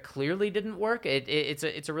after it clearly didn't work?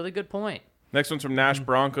 It's a really good point. Next one's from Nash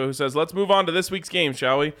Bronco, who says, let's move on to this week's game,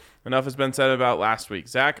 shall we? Enough has been said about last week.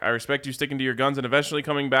 Zach, I respect you sticking to your guns and eventually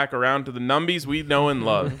coming back around to the numbies we know and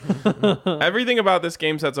love. Everything about this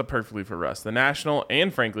game sets up perfectly for Russ. The national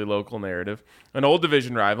and, frankly, local narrative. An old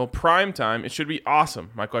division rival. Prime time. It should be awesome.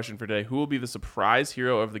 My question for today, who will be the surprise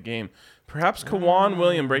hero of the game? Perhaps Kawan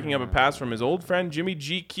William breaking up a pass from his old friend Jimmy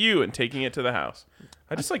GQ and taking it to the house.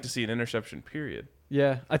 I'd just like to see an interception, period.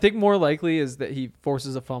 Yeah, I think more likely is that he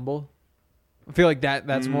forces a fumble. I feel like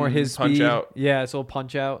that's more his punch speed. Out. Yeah, so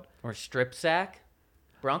punch out. Or strip sack.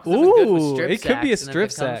 Broncos have been good with strip it could be a sacks, and strip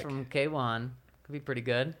if it comes sack. from K1. Could be pretty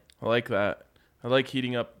good. I like that. I like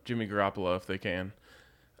heating up Jimmy Garoppolo if they can.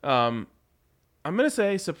 I'm going to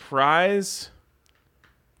say surprise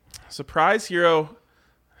hero.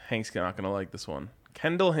 Hank's not going to like this one.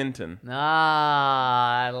 Kendall Hinton.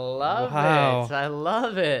 I love it. I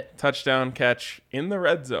love it. Touchdown catch in the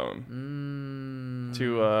red zone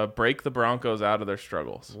to break the Broncos out of their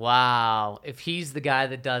struggles. Wow. If he's the guy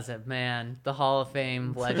that does it, man, the Hall of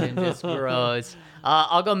Fame legend just grows.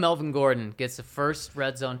 I'll go Melvin Gordon. Gets the first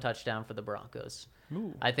red zone touchdown for the Broncos.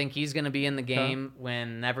 Ooh. I think he's going to be in the game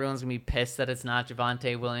when everyone's going to be pissed that it's not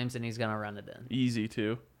Javonte Williams, and he's going to run it in. Easy,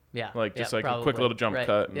 too. Yeah. Like just yeah, like a quick probably. little jump Right.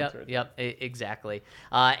 cut. And Yep. Exactly.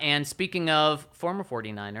 And speaking of former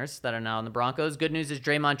 49ers that are now in the Broncos, good news is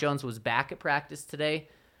Draymond Jones was back at practice today.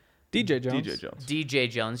 DJ Jones. DJ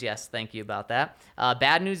Jones, yes, thank you about that.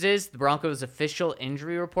 Bad news is the Broncos' official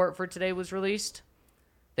injury report for today was released.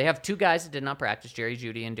 They have 2 guys that did not practice, Jerry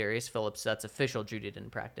Jeudy and Darius Phillips. That's official. Jeudy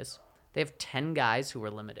didn't practice. They have 10 guys who were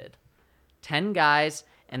limited. 10 guys,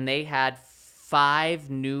 and they had 5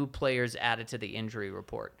 new players added to the injury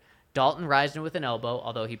report. Dalton Risner with an elbow,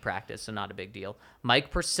 although he practiced, so not a big deal. Mike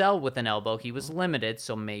Purcell with an elbow. He was limited,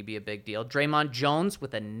 so maybe a big deal. Draymond Jones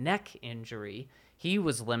with a neck injury. He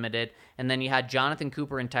was limited. And then you had Jonathan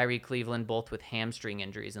Cooper and Tyree Cleveland both with hamstring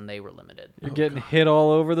injuries, and they were limited. You're getting hit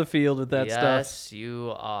all over the field with that stuff. Yes,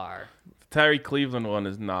 you are. Tyree Cleveland one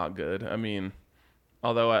is not good. I mean,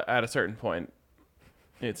 although at a certain point,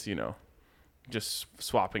 it's, just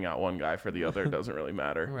swapping out one guy for the other doesn't really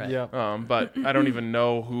matter. Right. Yeah. But I don't even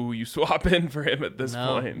know who you swap in for him at this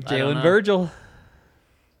point. I don't Jalen know. Virgil.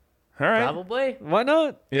 All right. Probably. Why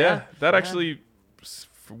not? Yeah, that actually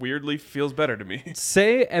weirdly feels better to me.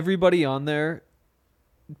 Say everybody on there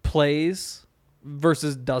plays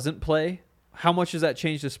versus doesn't play. How much does that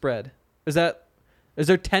change the spread? Is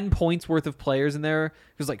there 10 points worth of players in there?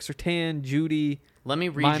 Because like Surtain, Jeudy. Let me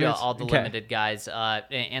read you Miners. all the Okay. limited guys,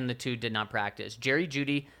 and the 2 did not practice. Jerry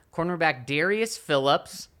Jeudy, cornerback Darius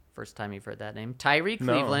Phillips, first time you've heard that name. Tyree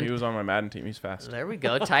Cleveland. No, he was on my Madden team. He's fast. There we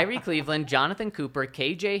go. Tyree Cleveland, Jonathan Cooper,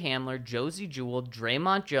 KJ Hamler, Josie Jewell,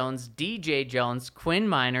 Draymond Jones, DJ Jones, Quinn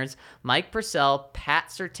Miners, Mike Purcell, Pat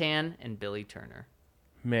Surtain, and Billy Turner.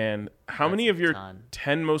 Man, how That's many a of your ton.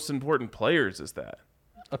 10 most important players is that?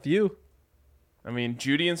 A few. I mean,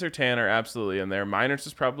 Jeudy and Surtain are absolutely in there. Miners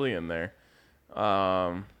is probably in there.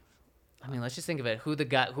 I mean, let's just think of it. Who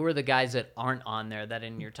are the guys that aren't on there that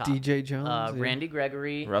in your top? DJ Jones. yeah. Randy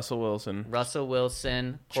Gregory, Russell Wilson.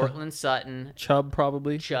 Wilson, Cortland Sutton, Chubb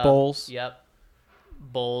probably. Chubb. Bowles. Yep.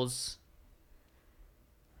 Bowles.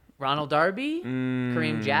 Ronald Darby?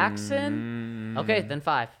 Kareem Jackson? Okay, then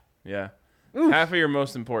 5. Yeah. Half of your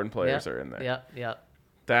most important players are in there. Yep.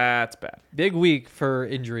 That's bad. Big week for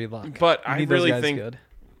injury luck. But You I need those really guys think good.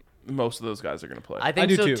 most of those guys are going to play. I think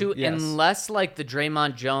do so too, yes. unless like the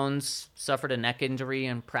Draymond Jones suffered a neck injury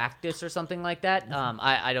in practice or something like that.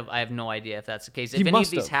 I have no idea if that's the case. If He any of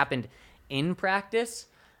must these have. happened in practice,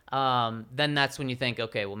 then that's when you think,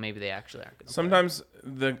 okay, well maybe they actually aren't going to. Sometimes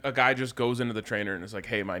a guy just goes into the trainer and is like,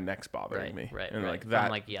 "Hey, my neck's bothering me," and like From,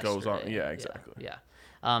 that like, goes on. yesterday. Yeah, exactly. Yeah.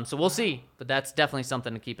 So we'll see, but that's definitely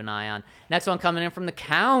something to keep an eye on. Next one coming in from the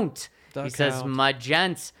Count. The He says, Count. "My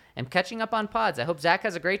gents, I'm catching up on pods. I hope Zach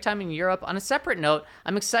has a great time in Europe. On a separate note,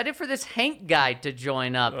 I'm excited for this Hank guy to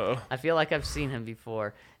join up. I feel like I've seen him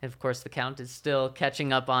before. And of course, the Count is still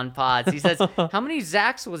catching up on pods. He says, how many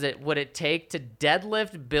Zachs would it take to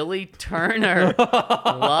deadlift Billy Turner?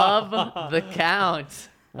 Love the Count.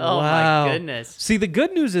 Oh Wow. my goodness. See, the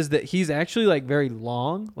good news is that he's actually like very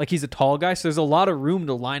long. Like he's a tall guy, so there's a lot of room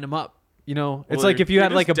to line him up. It's Well, like if you you're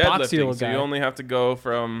had like a just boxy deadlifting, guy. so you only have to go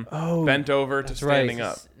from bent over to that's right. standing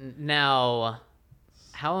up. Now,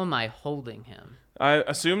 how am I holding him? I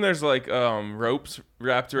assume there's like ropes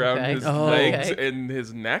wrapped around Okay. his Oh, legs okay. and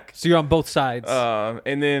his neck. So you're on both sides.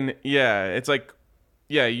 And then it's like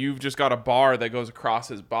you've just got a bar that goes across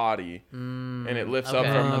his body and it lifts up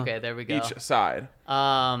Okay, from okay, there we go. each side.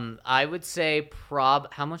 I would say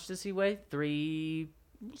how much does he weigh?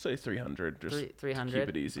 We'll say 300. Just 300. keep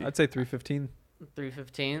it easy. I'd say 315.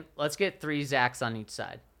 315. Let's get 3 Zachs on each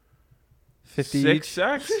side. 50 6 each.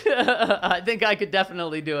 sacks? I think I could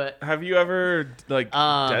definitely do it. Have you ever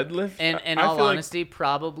deadlift? In I all feel like- honesty,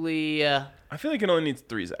 probably. I feel like it only needs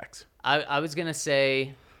 3 Zacks. I was gonna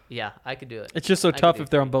say, yeah, I could do it. It's just so I could tough do if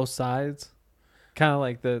they're on 3. both sides. Kind of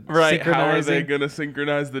like the Right? How are they synchronizing. gonna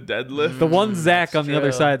synchronize the deadlift? The one Zach on the other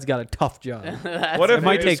true. side's got a tough job. What if It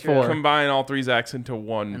might they take just 4. combine all 3 Zacks into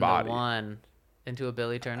one And body? the one into a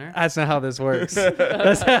Billy Turner. That's not how this works.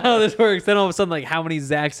 That's not how this works. Then all of a sudden, like how many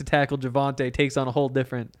Zachs to tackle Javante takes on a whole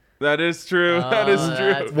different That is true. That is that's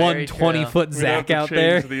true. very 120-foot We'd have Zach to out change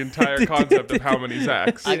there. the entire concept of how many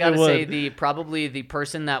Zacks. I gotta would. say probably the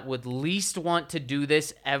person that would least want to do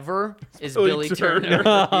this ever is Billy Billy Turner. Turner.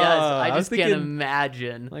 Yes, I I was just can't thinking,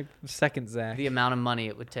 imagine like second Zach. the amount of money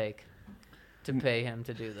it would take. to pay him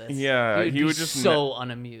to do this. Yeah, he would just so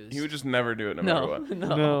unamused. He would just never do it no matter what.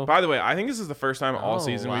 No. By the way, I think this is the first time all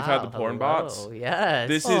season we've had the porn bots. Yes.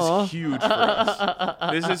 This is huge for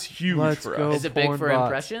us. This is huge Let's for go. us. Is it big porn for bots.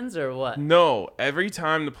 impressions or what? No, every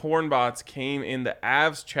time the porn bots came in the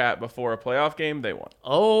Avs chat before a playoff game, they won.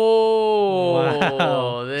 Oh,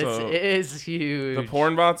 Wow. this So, is huge. The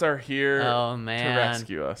porn bots are here Oh, to man.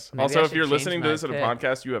 rescue us. Maybe Also, I if should you're change listening to my this at a pick.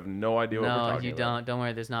 podcast, you have no idea what we're No, talking you about. don't. Don't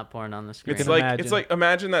worry. There's not porn on the screen. It's can like imagine.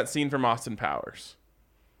 imagine that scene from Austin Powers.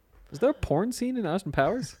 Is there a porn scene in Austin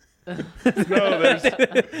Powers? No, there's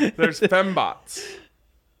fembots.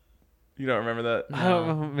 You don't remember that? I don't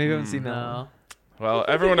know. Maybe I haven't seen that one. No. Well,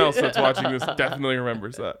 everyone else that's watching this definitely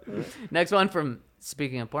remembers that. Next one from,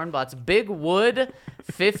 speaking of porn bots, Big Wood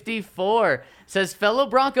 54 says, fellow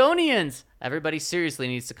Bronconians, everybody seriously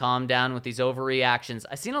needs to calm down with these overreactions.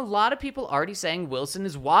 I've seen a lot of people already saying Wilson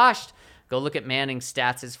is washed. Go look at Manning's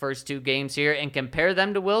stats his first 2 games here and compare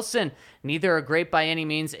them to Wilson. Neither are great by any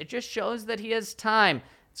means. It just shows that he has time.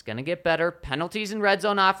 It's going to get better. Penalties and red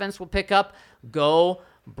zone offense will pick up. Go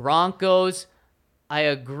Broncos. I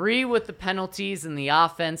agree with the penalties and the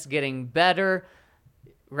offense getting better.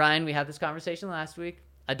 Ryan, we had this conversation last week.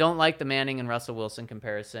 I don't like the Manning and Russell Wilson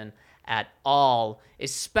comparison at all,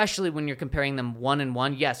 especially when you're comparing them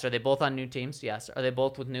 1-1. Yes. Are they both on new teams? Yes. Are they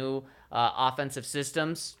both with new offensive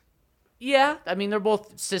systems? Yeah. I mean, they're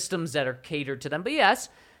both systems that are catered to them. But yes,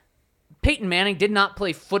 Peyton Manning did not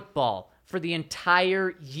play football for the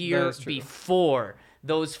entire year before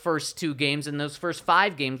those first 2 games and those first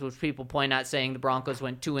 5 games, which people point out saying the Broncos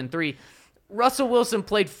went 2-3. Russell Wilson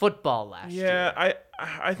played football last year. Yeah,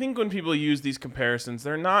 I think when people use these comparisons,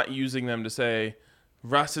 they're not using them to say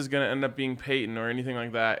Russ is going to end up being Peyton or anything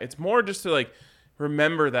like that. It's more just to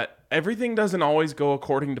remember that everything doesn't always go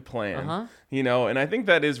according to plan, and I think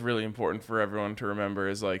that is really important for everyone to remember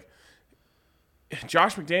is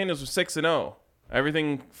Josh McDaniels was 6-0.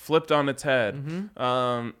 Everything flipped on its head.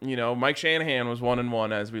 Mike Shanahan was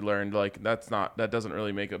 1-1, as we learned. That doesn't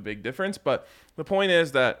really make a big difference. But the point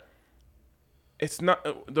is that it's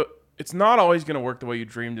not always going to work the way you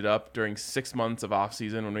dreamed it up during 6 months of off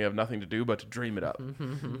season when we have nothing to do but to dream it up.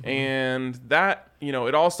 And that,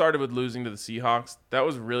 it all started with losing to the Seahawks. That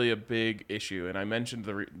was really a big issue. And I mentioned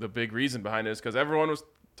the big reason behind it is because everyone was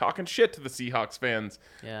talking shit to the Seahawks fans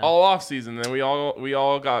all off season. And we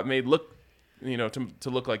all got made look, to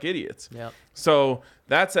look like idiots. Yep. So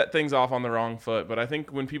that set things off on the wrong foot. But I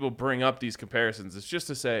think when people bring up these comparisons, it's just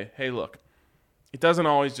to say, hey, look, it doesn't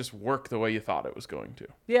always just work the way you thought it was going to.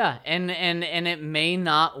 Yeah, and it may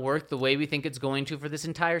not work the way we think it's going to for this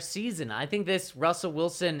entire season. I think this Russell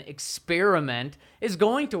Wilson experiment is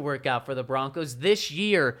going to work out for the Broncos this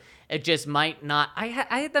year. It just might not. I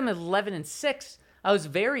had them at 11-6. I was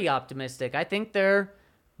very optimistic. I think they're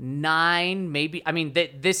 9, maybe. I mean,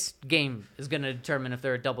 this game is going to determine if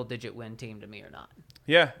they're a double-digit win team to me or not.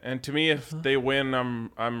 Yeah, and to me, if they win,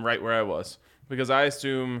 I'm right where I was because I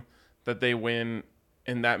assume that they win,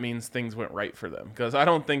 and that means things went right for them. Because I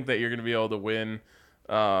don't think that you're going to be able to win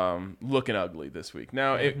looking ugly this week.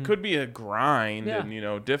 Now, it could be a grind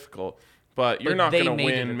and, difficult, but you're not going to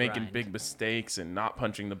win making big mistakes and not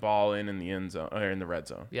punching the ball in the end zone or in the red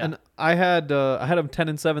zone. Yeah. And I had them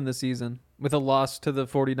 10-7 this season with a loss to the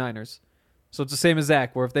 49ers. So it's the same as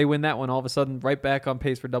Zach, where if they win that one, all of a sudden right back on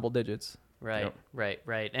pace for double digits. Right.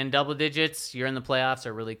 And double digits, you're in the playoffs,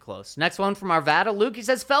 are really close. Next one from Arvada. Luke, he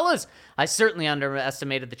says, fellas, I certainly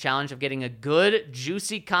underestimated the challenge of getting a good,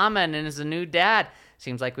 juicy comment, and as a new dad,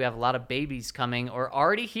 seems like we have a lot of babies coming or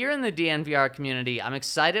already here in the DNVR community. I'm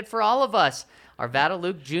excited for all of us. Arvada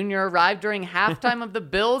Luke Jr. arrived during halftime of the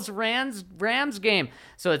Bills-Rams game,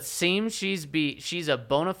 so it seems she's a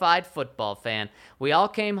bona fide football fan. We all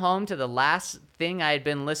came home to the last thing I had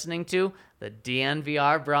been listening to, the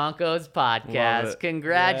DNVR Broncos podcast.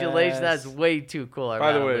 Congratulations. Yes. That's way too cool. Arvada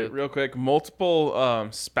By the way, Luke. real quick, multiple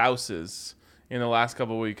spouses in the last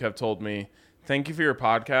couple of weeks have told me, thank you for your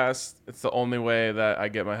podcast. It's the only way that I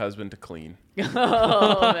get my husband to clean.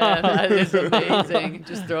 Oh, man, that is amazing.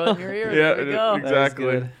 Just throw it in your ear. Yeah, there we go.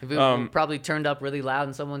 exactly. We probably turned up really loud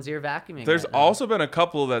in someone's ear vacuuming. There's right now. also been a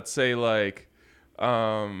couple that say the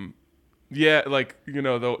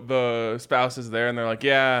spouse is there and they're like,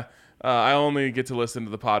 I only get to listen to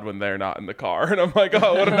the pod when they're not in the car. And I'm like,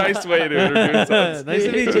 oh, what a nice way to introduce us. Nice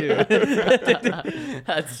to meet you.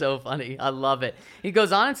 That's so funny. I love it. He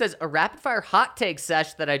goes on and says, a rapid-fire hot take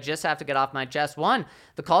sesh that I just have to get off my chest. 1,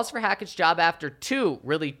 the calls for Hackett's job after 2,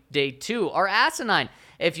 really day 2, are asinine.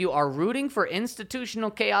 If you are rooting for institutional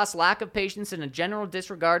chaos, lack of patience, and a general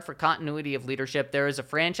disregard for continuity of leadership, there is a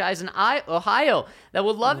franchise in Ohio that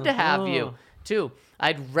would love to have you. 2,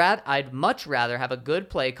 I'd much rather have a good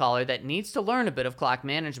play caller that needs to learn a bit of clock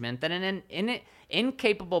management than an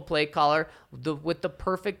incapable play caller with the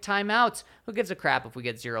perfect timeouts. Who gives a crap if we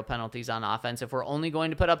get 0 penalties on offense if we're only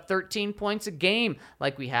going to put up 13 points a game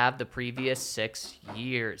like we have the previous 6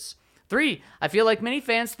 years? 3, I feel like many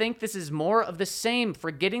fans think this is more of the same,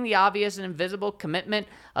 forgetting the obvious and invisible commitment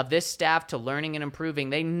of this staff to learning and improving.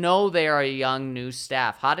 They know they are a young, new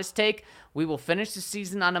staff. Hottest take, we will finish the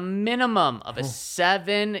season on a minimum of a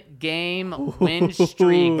 7-game win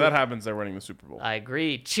streak. If that happens, they're winning the Super Bowl. I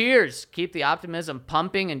agree. Cheers. Keep the optimism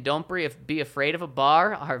pumping and don't be afraid of a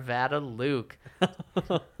bar. Arvada Luke.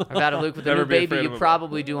 Arvada Luke, with a Never new be baby, afraid you of a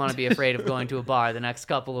probably do want to be afraid of going to a bar the next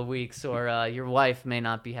couple of weeks, or your wife may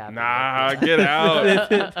not be happy. Nah, get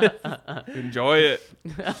out. Enjoy it.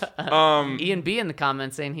 Ian B in the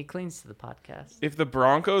comments saying he cleans to the podcast. If the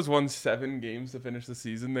Broncos won 7 games to finish the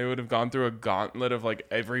season, they would have gone through a gauntlet of like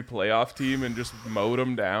every playoff team and just mowed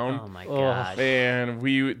them down. Oh my gosh. And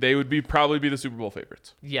they would probably be the Super Bowl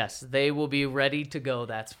favorites. Yes, they will be ready to go,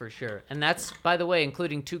 that's for sure. And that's, by the way,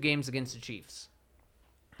 including 2 games against the Chiefs.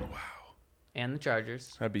 Wow. And the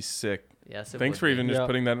Chargers. That'd be sick. Yes, Thanks for even just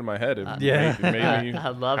putting that in my head. It Yeah. made me I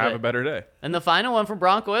love have it. a better day. And the final one from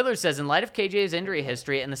Bronco Oilers says, in light of KJ's injury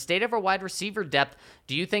history and the state of our wide receiver depth,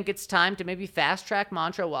 do you think it's time to maybe fast-track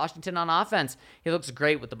Montrell Washington on offense? He looks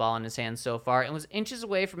great with the ball in his hands so far and was inches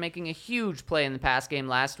away from making a huge play in the pass game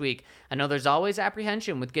last week. I know there's always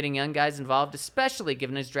apprehension with getting young guys involved, especially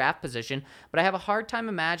given his draft position, but I have a hard time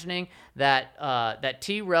imagining that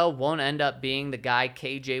T-Rell won't end up being the guy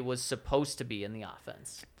KJ was supposed to be in the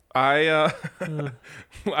offense. Laughing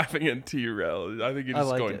at T-Rell. I think you're just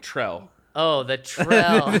like going it. Trell. Oh, the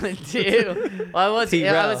Trell, dude. Well, I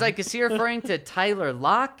T-Rell. was like, is he referring to Tyler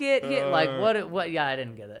Lockett? What? Yeah, I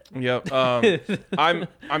didn't get it. Yep.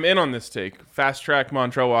 I'm in on this take. Fast track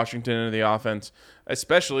Montrell Washington into the offense,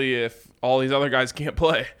 especially if all these other guys can't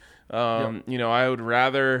play. I would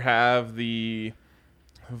rather have the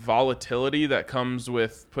volatility that comes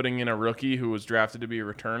with putting in a rookie who was drafted to be a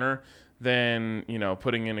returner than,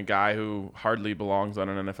 putting in a guy who hardly belongs on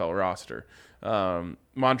an NFL roster.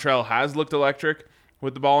 Montrell has looked electric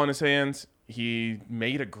with the ball in his hands. He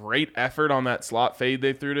made a great effort on that slot fade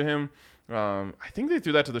they threw to him. I think they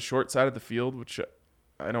threw that to the short side of the field, which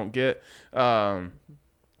I don't get.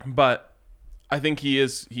 But I think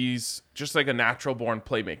he's just like a natural born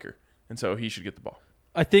playmaker. And so he should get the ball.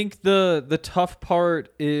 I think the tough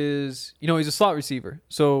part is, he's a slot receiver.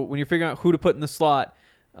 So when you're figuring out who to put in the slot,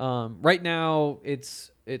 right now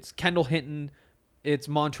it's Kendall Hinton, it's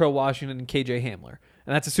Montrell Washington, and KJ Hamler.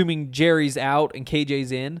 And that's assuming Jerry's out and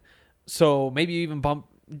KJ's in. So maybe you even bump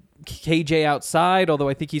KJ outside, although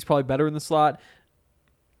I think he's probably better in the slot.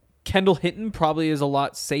 Kendall Hinton probably is a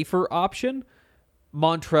lot safer option.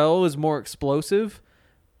 Montrell is more explosive.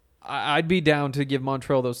 I'd be down to give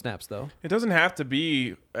Montrell those snaps, though. It doesn't have to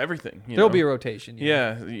be everything. There'll be a rotation.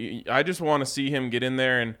 Yeah, I just want to see him get in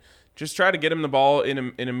there and just try to get him the ball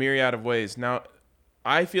in a myriad of ways. Now,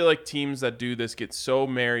 I feel like teams that do this get so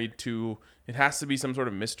married to it has to be some sort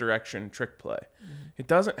of misdirection trick play. Mm-hmm. It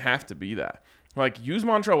doesn't have to be that. Like, use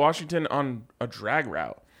Montrell Washington on a drag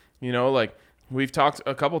route. Like we've talked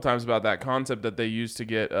a couple times about that concept that they used to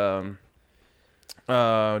get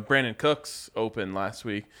Brandon Cooks open last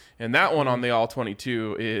week, and that one on the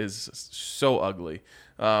all-22 is so ugly.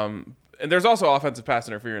 And there's also offensive pass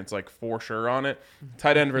interference, like, for sure on it.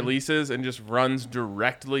 Tight end releases and just runs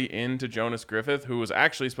directly into Jonas Griffith, who was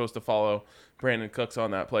actually supposed to follow Brandon Cooks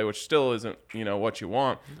on that play, which still isn't, what you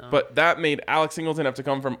want. No. But that made Alex Singleton have to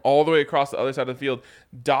come from all the way across the other side of the field,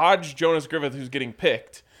 dodge Jonas Griffith, who's getting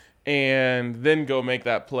picked, and then go make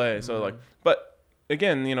that play. Mm-hmm. So, but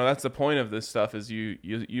again, that's the point of this stuff is you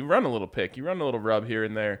run a little pick, you run a little rub here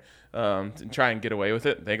and there to try and get away with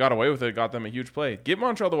it. They got away with it, got them a huge play. Give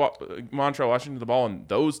Montrell Washington the ball in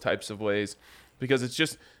those types of ways, because it's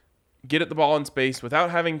just get at the ball in space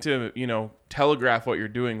without having to, telegraph what you're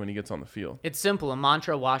doing when he gets on the field. It's simple, a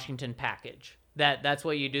Montrell Washington package. That's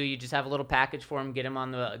what you do. You just have a little package for him, get him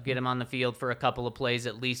on the field for a couple of plays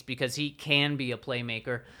at least, because he can be a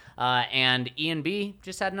playmaker. And Ian B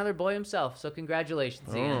just had another boy himself. So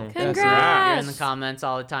congratulations, Ian. Congrats. You're in the comments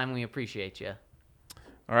all the time. We appreciate you.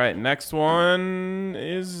 All right, next one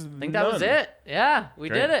is I think that was it. Yeah, we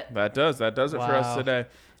did it. That does it for us today.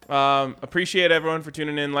 Appreciate everyone for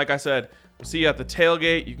tuning in. Like I said, we'll see you at the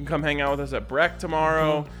tailgate. You can come hang out with us at Breck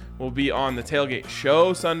tomorrow. We'll be on the tailgate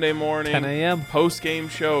show Sunday morning. 10 a.m. Post-game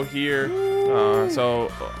show here.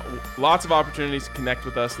 So lots of opportunities to connect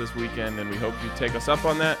with us this weekend, and we hope you take us up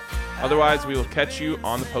on that. Otherwise, we will catch you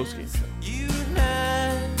on the post-game show. You and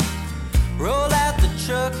I rolled out the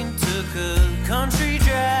truck and took a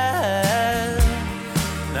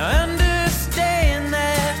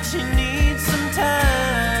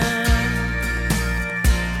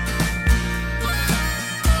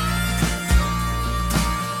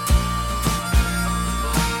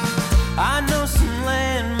I know some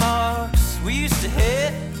landmarks we used to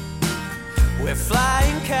hit where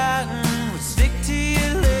flying cotton